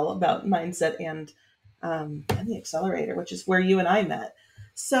 as well about mindset and the accelerator, which is where you and I met.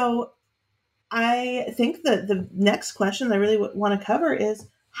 So I think that the next question I really want to cover is,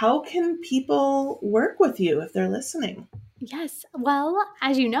 how can people work with you if they're listening? Yes. Well,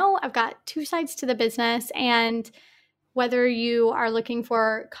 as you know, I've got two sides to the business, and whether you are looking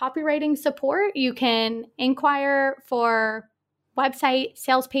for copywriting support, you can inquire for website,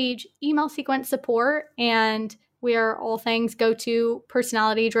 sales page, email sequence support, and we are all things go-to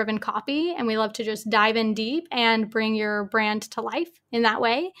personality-driven copy, and we love to just dive in deep and bring your brand to life in that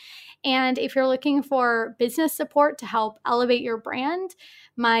way. And if you're looking for business support to help elevate your brand,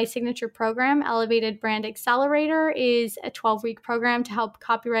 my signature program, Elevated Brand Accelerator, is a 12-week program to help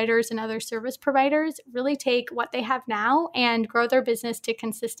copywriters and other service providers really take what they have now and grow their business to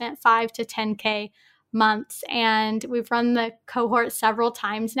consistent 5 to 10K months. And we've run the cohort several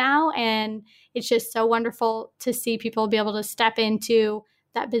times now, and it's just so wonderful to see people be able to step into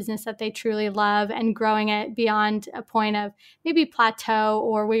that business that they truly love and growing it beyond a point of maybe plateau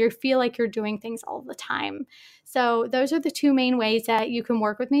or where you feel like you're doing things all the time. So those are the two main ways that you can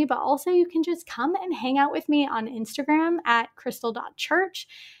work with me, but also you can just come and hang out with me on Instagram at krystle.church.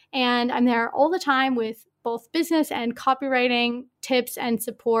 And I'm there all the time with both business and copywriting tips and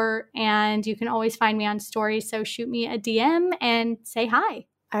support. And you can always find me on stories. So shoot me a DM and say hi.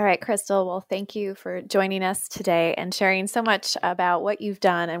 All right, Krystle. Well, thank you for joining us today and sharing so much about what you've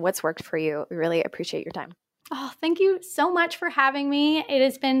done and what's worked for you. We really appreciate your time. Oh, thank you so much for having me. It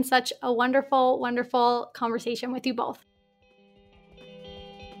has been such a wonderful, wonderful conversation with you both.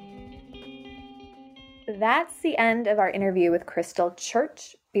 That's the end of our interview with Krystle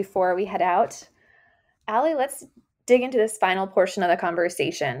Church. Before we head out, Allie, let's dig into this final portion of the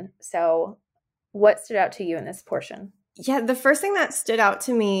conversation. So what stood out to you in this portion? Yeah, the first thing that stood out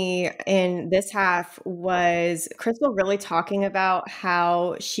to me in this half was Krystle really talking about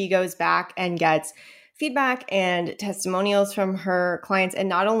how she goes back and gets feedback and testimonials from her clients. And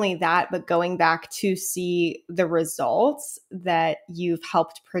not only that, but going back to see the results that you've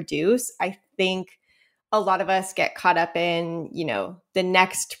helped produce. I think a lot of us get caught up in, the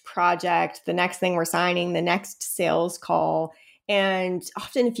next project, the next thing we're signing, the next sales call. And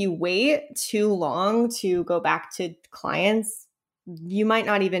often if you wait too long to go back to clients, you might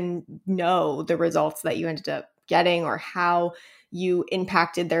not even know the results that you ended up getting or how you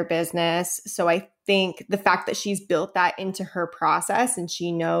impacted their business. So I think the fact that she's built that into her process and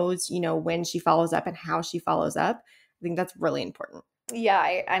she knows, when she follows up and how she follows up, I think that's really important.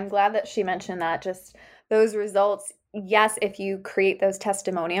 Yeah, I'm glad that she mentioned that. Just those results. Yes, if you create those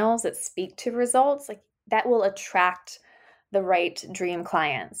testimonials that speak to results, like that will attract the right dream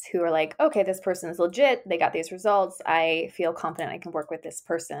clients who are like, okay, this person is legit. They got these results. I feel confident I can work with this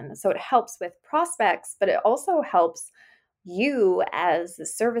person. So it helps with prospects, but it also helps you as the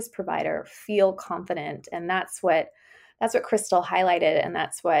service provider feel confident. And that's what Krystle highlighted. And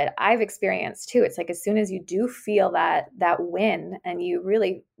that's what I've experienced too. It's like, as soon as you do feel that win and you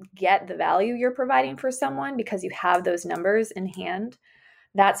really get the value you're providing for someone because you have those numbers in hand,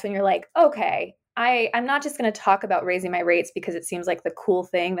 that's when you're like, okay, I'm not just going to talk about raising my rates because it seems like the cool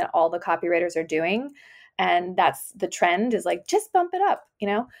thing that all the copywriters are doing. And that's the trend, is like, just bump it up,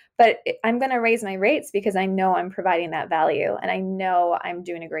 but I'm going to raise my rates because I know I'm providing that value and I know I'm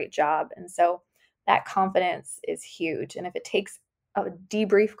doing a great job. And so that confidence is huge. And if it takes a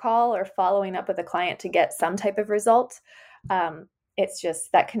debrief call or following up with a client to get some type of result, it's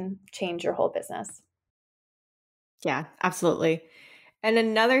just, that can change your whole business. Yeah, absolutely. And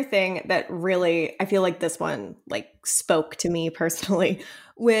another thing that really, I feel like this one like spoke to me personally,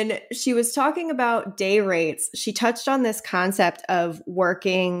 when she was talking about day rates, she touched on this concept of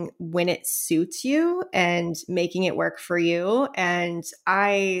working when it suits you and making it work for you. And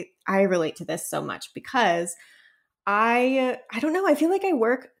I relate to this so much because I don't know, I feel like I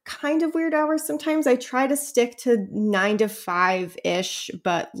work kind of weird hours sometimes. I try to stick to 9 to 5-ish,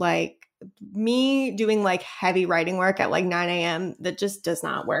 but like me doing like heavy writing work at like 9 a.m., that just does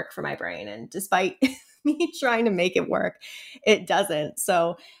not work for my brain. And despite me trying to make it work, it doesn't.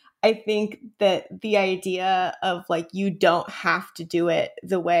 So I think that the idea of like, you don't have to do it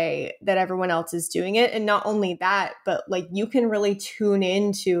the way that everyone else is doing it. And not only that, but like you can really tune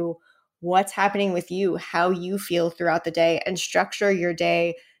into what's happening with you, how you feel throughout the day, and structure your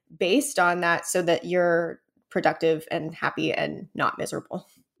day based on that so that you're productive and happy and not miserable.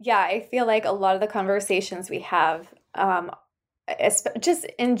 Yeah, I feel like a lot of the conversations we have, just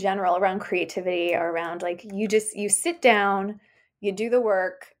in general around creativity, or around like, you sit down, you do the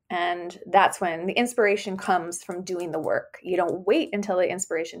work, and that's when the inspiration comes from doing the work. You don't wait until the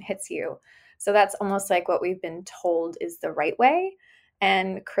inspiration hits you. So that's almost like what we've been told is the right way.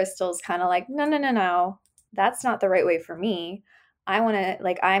 And Krystle's kind of like, no, no, no, no, that's not the right way for me. I want to,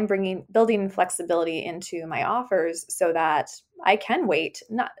 like, I'm building flexibility into my offers so that I can wait,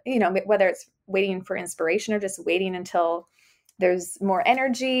 not, whether it's waiting for inspiration or just waiting until there's more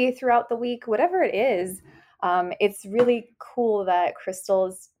energy throughout the week, whatever it is. It's really cool that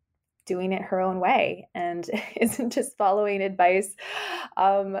Krystle's doing it her own way and isn't just following advice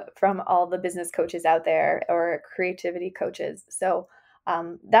from all the business coaches out there or creativity coaches. So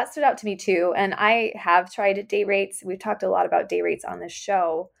that stood out to me too. And I have tried day rates. We've talked a lot about day rates on this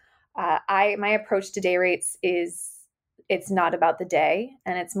show. My approach to day rates is, it's not about the day,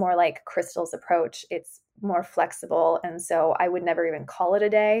 and it's more like Krystle's approach. It's more flexible. And so I would never even call it a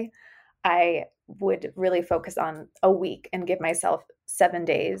day. I would really focus on a week and give myself 7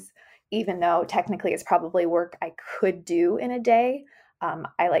 days, even though technically it's probably work I could do in a day.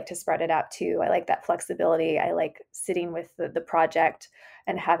 I like to spread it out too. I like that flexibility. I like sitting with the project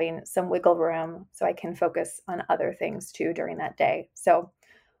and having some wiggle room so I can focus on other things too during that day. So,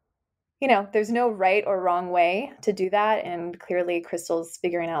 there's no right or wrong way to do that. And clearly Krystle's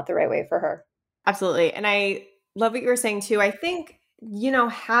figuring out the right way for her. Absolutely. And I love what you were saying too. I think,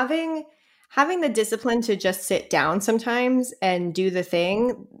 having the discipline to just sit down sometimes and do the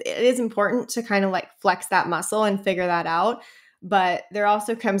thing, it is important to kind of like flex that muscle and figure that out. But there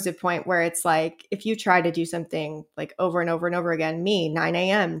also comes a point where it's like, if you try to do something like over and over and over again, me, 9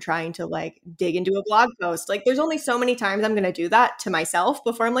 a.m., trying to like dig into a blog post, like there's only so many times I'm going to do that to myself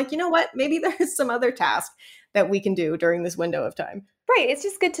before I'm like, you know what, maybe there's some other task that we can do during this window of time. Right. It's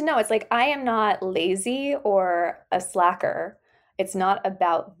just good to know. It's like, I am not lazy or a slacker. It's not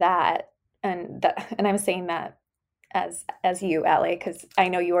about that. And I'm saying that as you, Allie, because I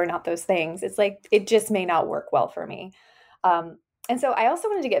know you are not those things. It's like, it just may not work well for me. And so I also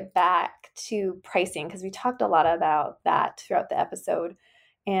wanted to get back to pricing, because we talked a lot about that throughout the episode.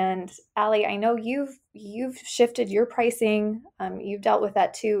 And Allie, I know you've shifted your pricing. You've dealt with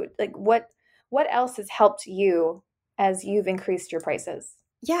that too. Like what else has helped you as you've increased your prices?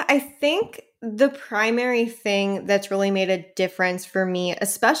 Yeah, I think the primary thing that's really made a difference for me,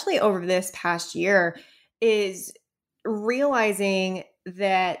 especially over this past year, is realizing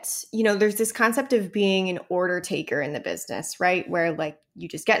that, there's this concept of being an order taker in the business, right? Where like you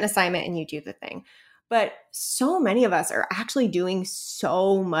just get an assignment and you do the thing. But so many of us are actually doing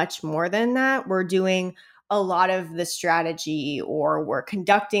so much more than that. We're doing a lot of the strategy, or we're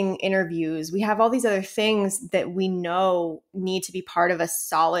conducting interviews. We have all these other things that we know need to be part of a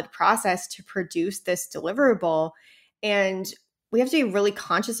solid process to produce this deliverable. And we have to be really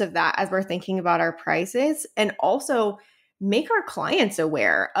conscious of that as we're thinking about our prices, and also make our clients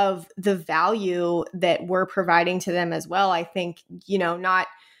aware of the value that we're providing to them as well. I think,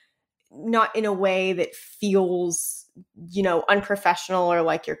 not in a way that feels, unprofessional or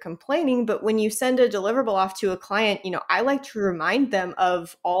like you're complaining, but when you send a deliverable off to a client, I like to remind them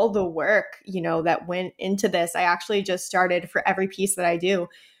of all the work, that went into this. I actually just started, for every piece that I do,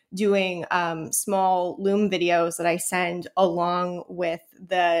 doing small Loom videos that I send along with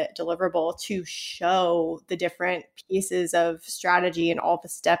the deliverable to show the different pieces of strategy and all the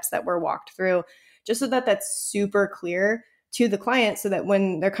steps that were walked through, just so that that's super clear to the client, so that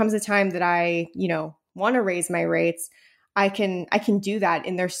when there comes a time that I, want to raise my rates, I can do that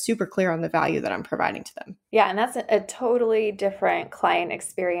and they're super clear on the value that I'm providing to them. Yeah, and that's a totally different client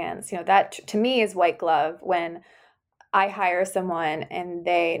experience. That to me is white glove when I hire someone and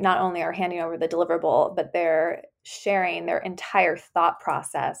they not only are handing over the deliverable, but they're sharing their entire thought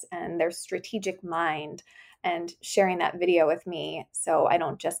process and their strategic mind and sharing that video with me. So I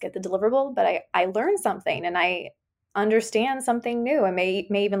don't just get the deliverable, but I learn something and I understand something new. I may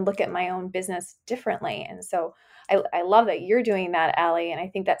even look at my own business differently. And so I love that you're doing that, Allie. And I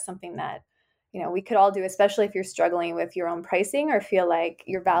think that's something that, we could all do, especially if you're struggling with your own pricing or feel like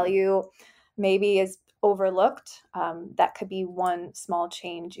your value maybe is overlooked. That could be one small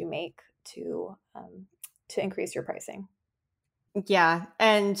change you make to increase your pricing. Yeah.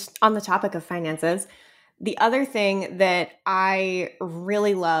 And on the topic of finances, the other thing that I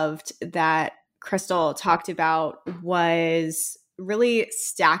really loved that Krystle talked about was really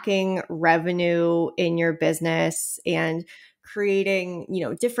stacking revenue in your business and creating,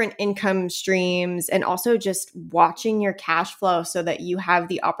 different income streams, and also just watching your cash flow so that you have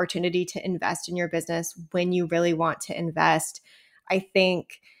the opportunity to invest in your business when you really want to invest. I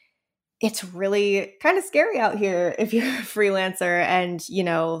think it's really kind of scary out here if you're a freelancer and,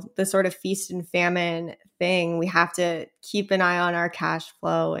 the sort of feast and famine thing. We have to keep an eye on our cash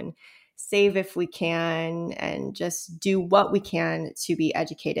flow and save if we can and just do what we can to be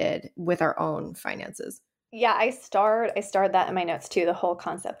educated with our own finances. Yeah, I starred that in my notes too, the whole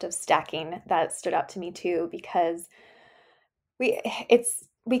concept of stacking. That stood out to me too, because we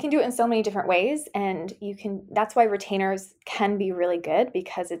can do it in so many different ways, and that's why retainers can be really good,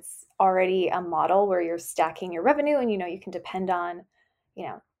 because it's already a model where you're stacking your revenue and you can depend on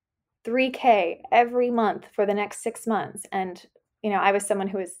 $3,000 every month for the next 6 months. And I was someone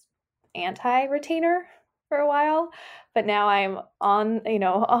who was anti-retainer for a while, but now I'm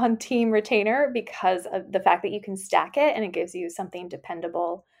on team retainer because of the fact that you can stack it and it gives you something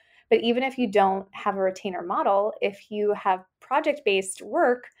dependable. But even if you don't have a retainer model, if you have project-based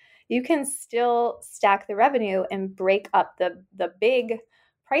work, you can still stack the revenue and break up the big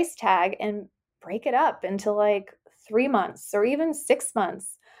price tag and break it up into like 3 months or even 6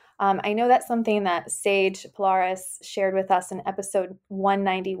 months. I know that's something that Sage Polaris shared with us in episode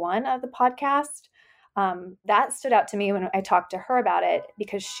 191 of the podcast. That stood out to me when I talked to her about it,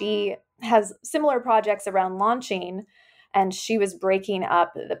 because she has similar projects around launching, and she was breaking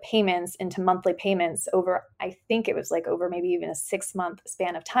up the payments into monthly payments over, I think it was like over maybe even a 6-month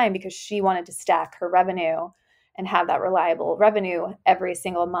span of time, because she wanted to stack her revenue and have that reliable revenue every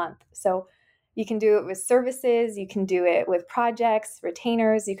single month. So you can do it with services, you can do it with projects,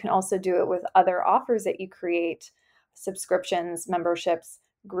 retainers, you can also do it with other offers that you create, subscriptions, memberships,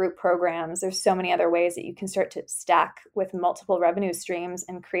 group programs. There's so many other ways that you can start to stack with multiple revenue streams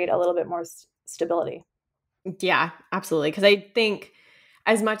and create a little bit more stability. Yeah, absolutely. Because I think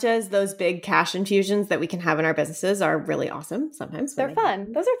as much as those big cash infusions that we can have in our businesses are really awesome sometimes. They're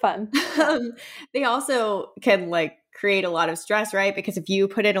fun. Those are fun. They also can create a lot of stress, right? Because if you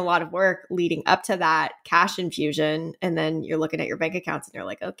put in a lot of work leading up to that cash infusion, and then you're looking at your bank accounts and you're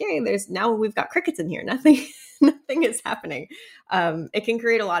like, okay, now we've got crickets in here. Nothing is happening. It can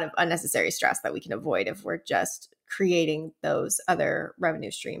create a lot of unnecessary stress that we can avoid if we're just creating those other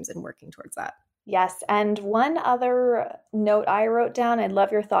revenue streams and working towards that. Yes. And one other note I wrote down, I'd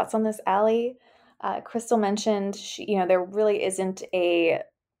love your thoughts on this, Allie. Krystle mentioned, there really isn't a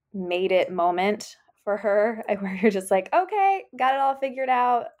made it moment for her where you're just like, okay, got it all figured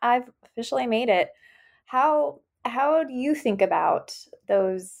out. I've officially made it. How do you think about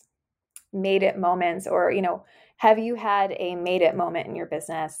those made it moments? Or, have you had a made it moment in your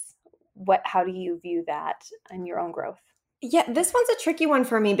business? How do you view that in your own growth? Yeah, this one's a tricky one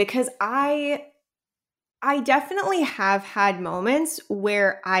for me, because I definitely have had moments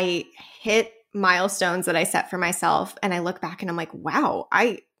where I hit milestones that I set for myself, and I look back and I'm like, wow,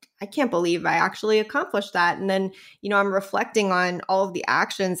 I can't believe I actually accomplished that. And then, I'm reflecting on all of the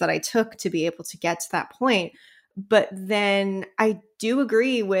actions that I took to be able to get to that point. But then I do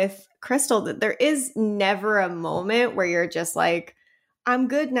agree with Krystle that there is never a moment where you're just like, I'm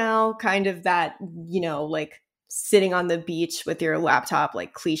good now, kind of that, sitting on the beach with your laptop,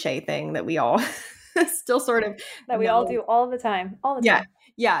 cliche thing that we all still sort of that we all do all the time.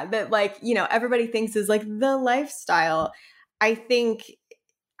 Yeah. That everybody thinks is the lifestyle. I think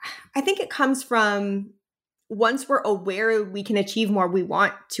it comes from once we're aware we can achieve more, we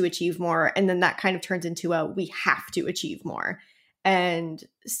want to achieve more. And then that kind of turns into a we have to achieve more. And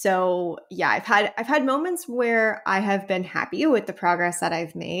so, yeah, I've had moments where I have been happy with the progress that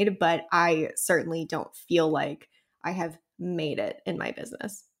I've made, but I certainly don't feel like I have made it in my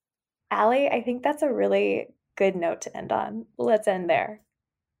business. Allie, I think that's a really good note to end on. Let's end there.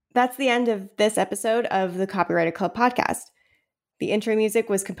 That's the end of this episode of the Copywriter Club podcast. The intro music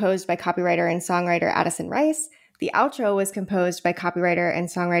was composed by copywriter and songwriter Addison Rice. The outro was composed by copywriter and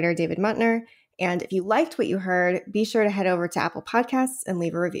songwriter David Muntner. And if you liked what you heard, be sure to head over to Apple Podcasts and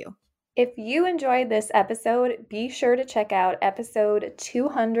leave a review. If you enjoyed this episode, be sure to check out episode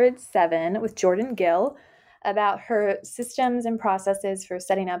 207 with Jordan Gill about her systems and processes for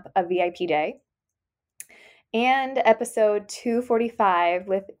setting up a VIP day, and episode 245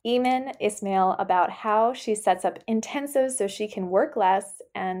 with Eamon Ismail about how she sets up intensives so she can work less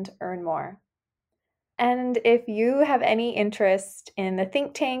and earn more. And if you have any interest in the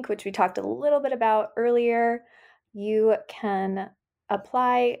think tank, which we talked a little bit about earlier, you can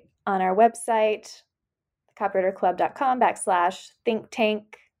apply on our website, copywriterclub.com/think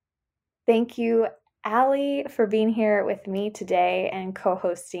tank. Thank you, Allie, for being here with me today and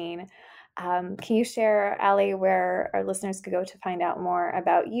co-hosting. Can you share, Allie, where our listeners could go to find out more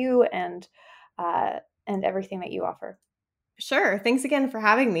about you and everything that you offer? Sure. Thanks again for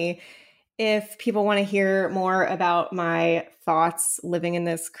having me. If people want to hear more about my thoughts living in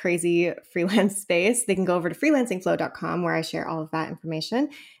this crazy freelance space, they can go over to freelancingflow.com where I share all of that information.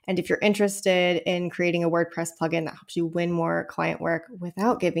 And if you're interested in creating a WordPress plugin that helps you win more client work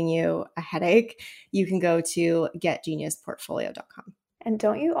without giving you a headache, you can go to getgeniusportfolio.com. And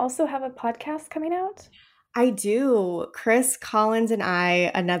don't you also have a podcast coming out? I do. Chris Collins and I,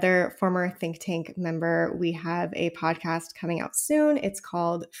 another former think tank member, we have a podcast coming out soon. It's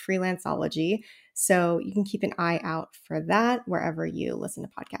called Freelanceology. So you can keep an eye out for that wherever you listen to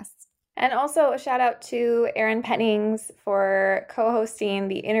podcasts. And also a shout out to Erin Pennings for co-hosting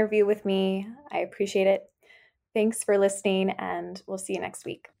the interview with me. I appreciate it. Thanks for listening, and we'll see you next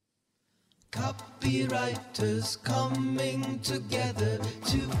week. Copywriters coming together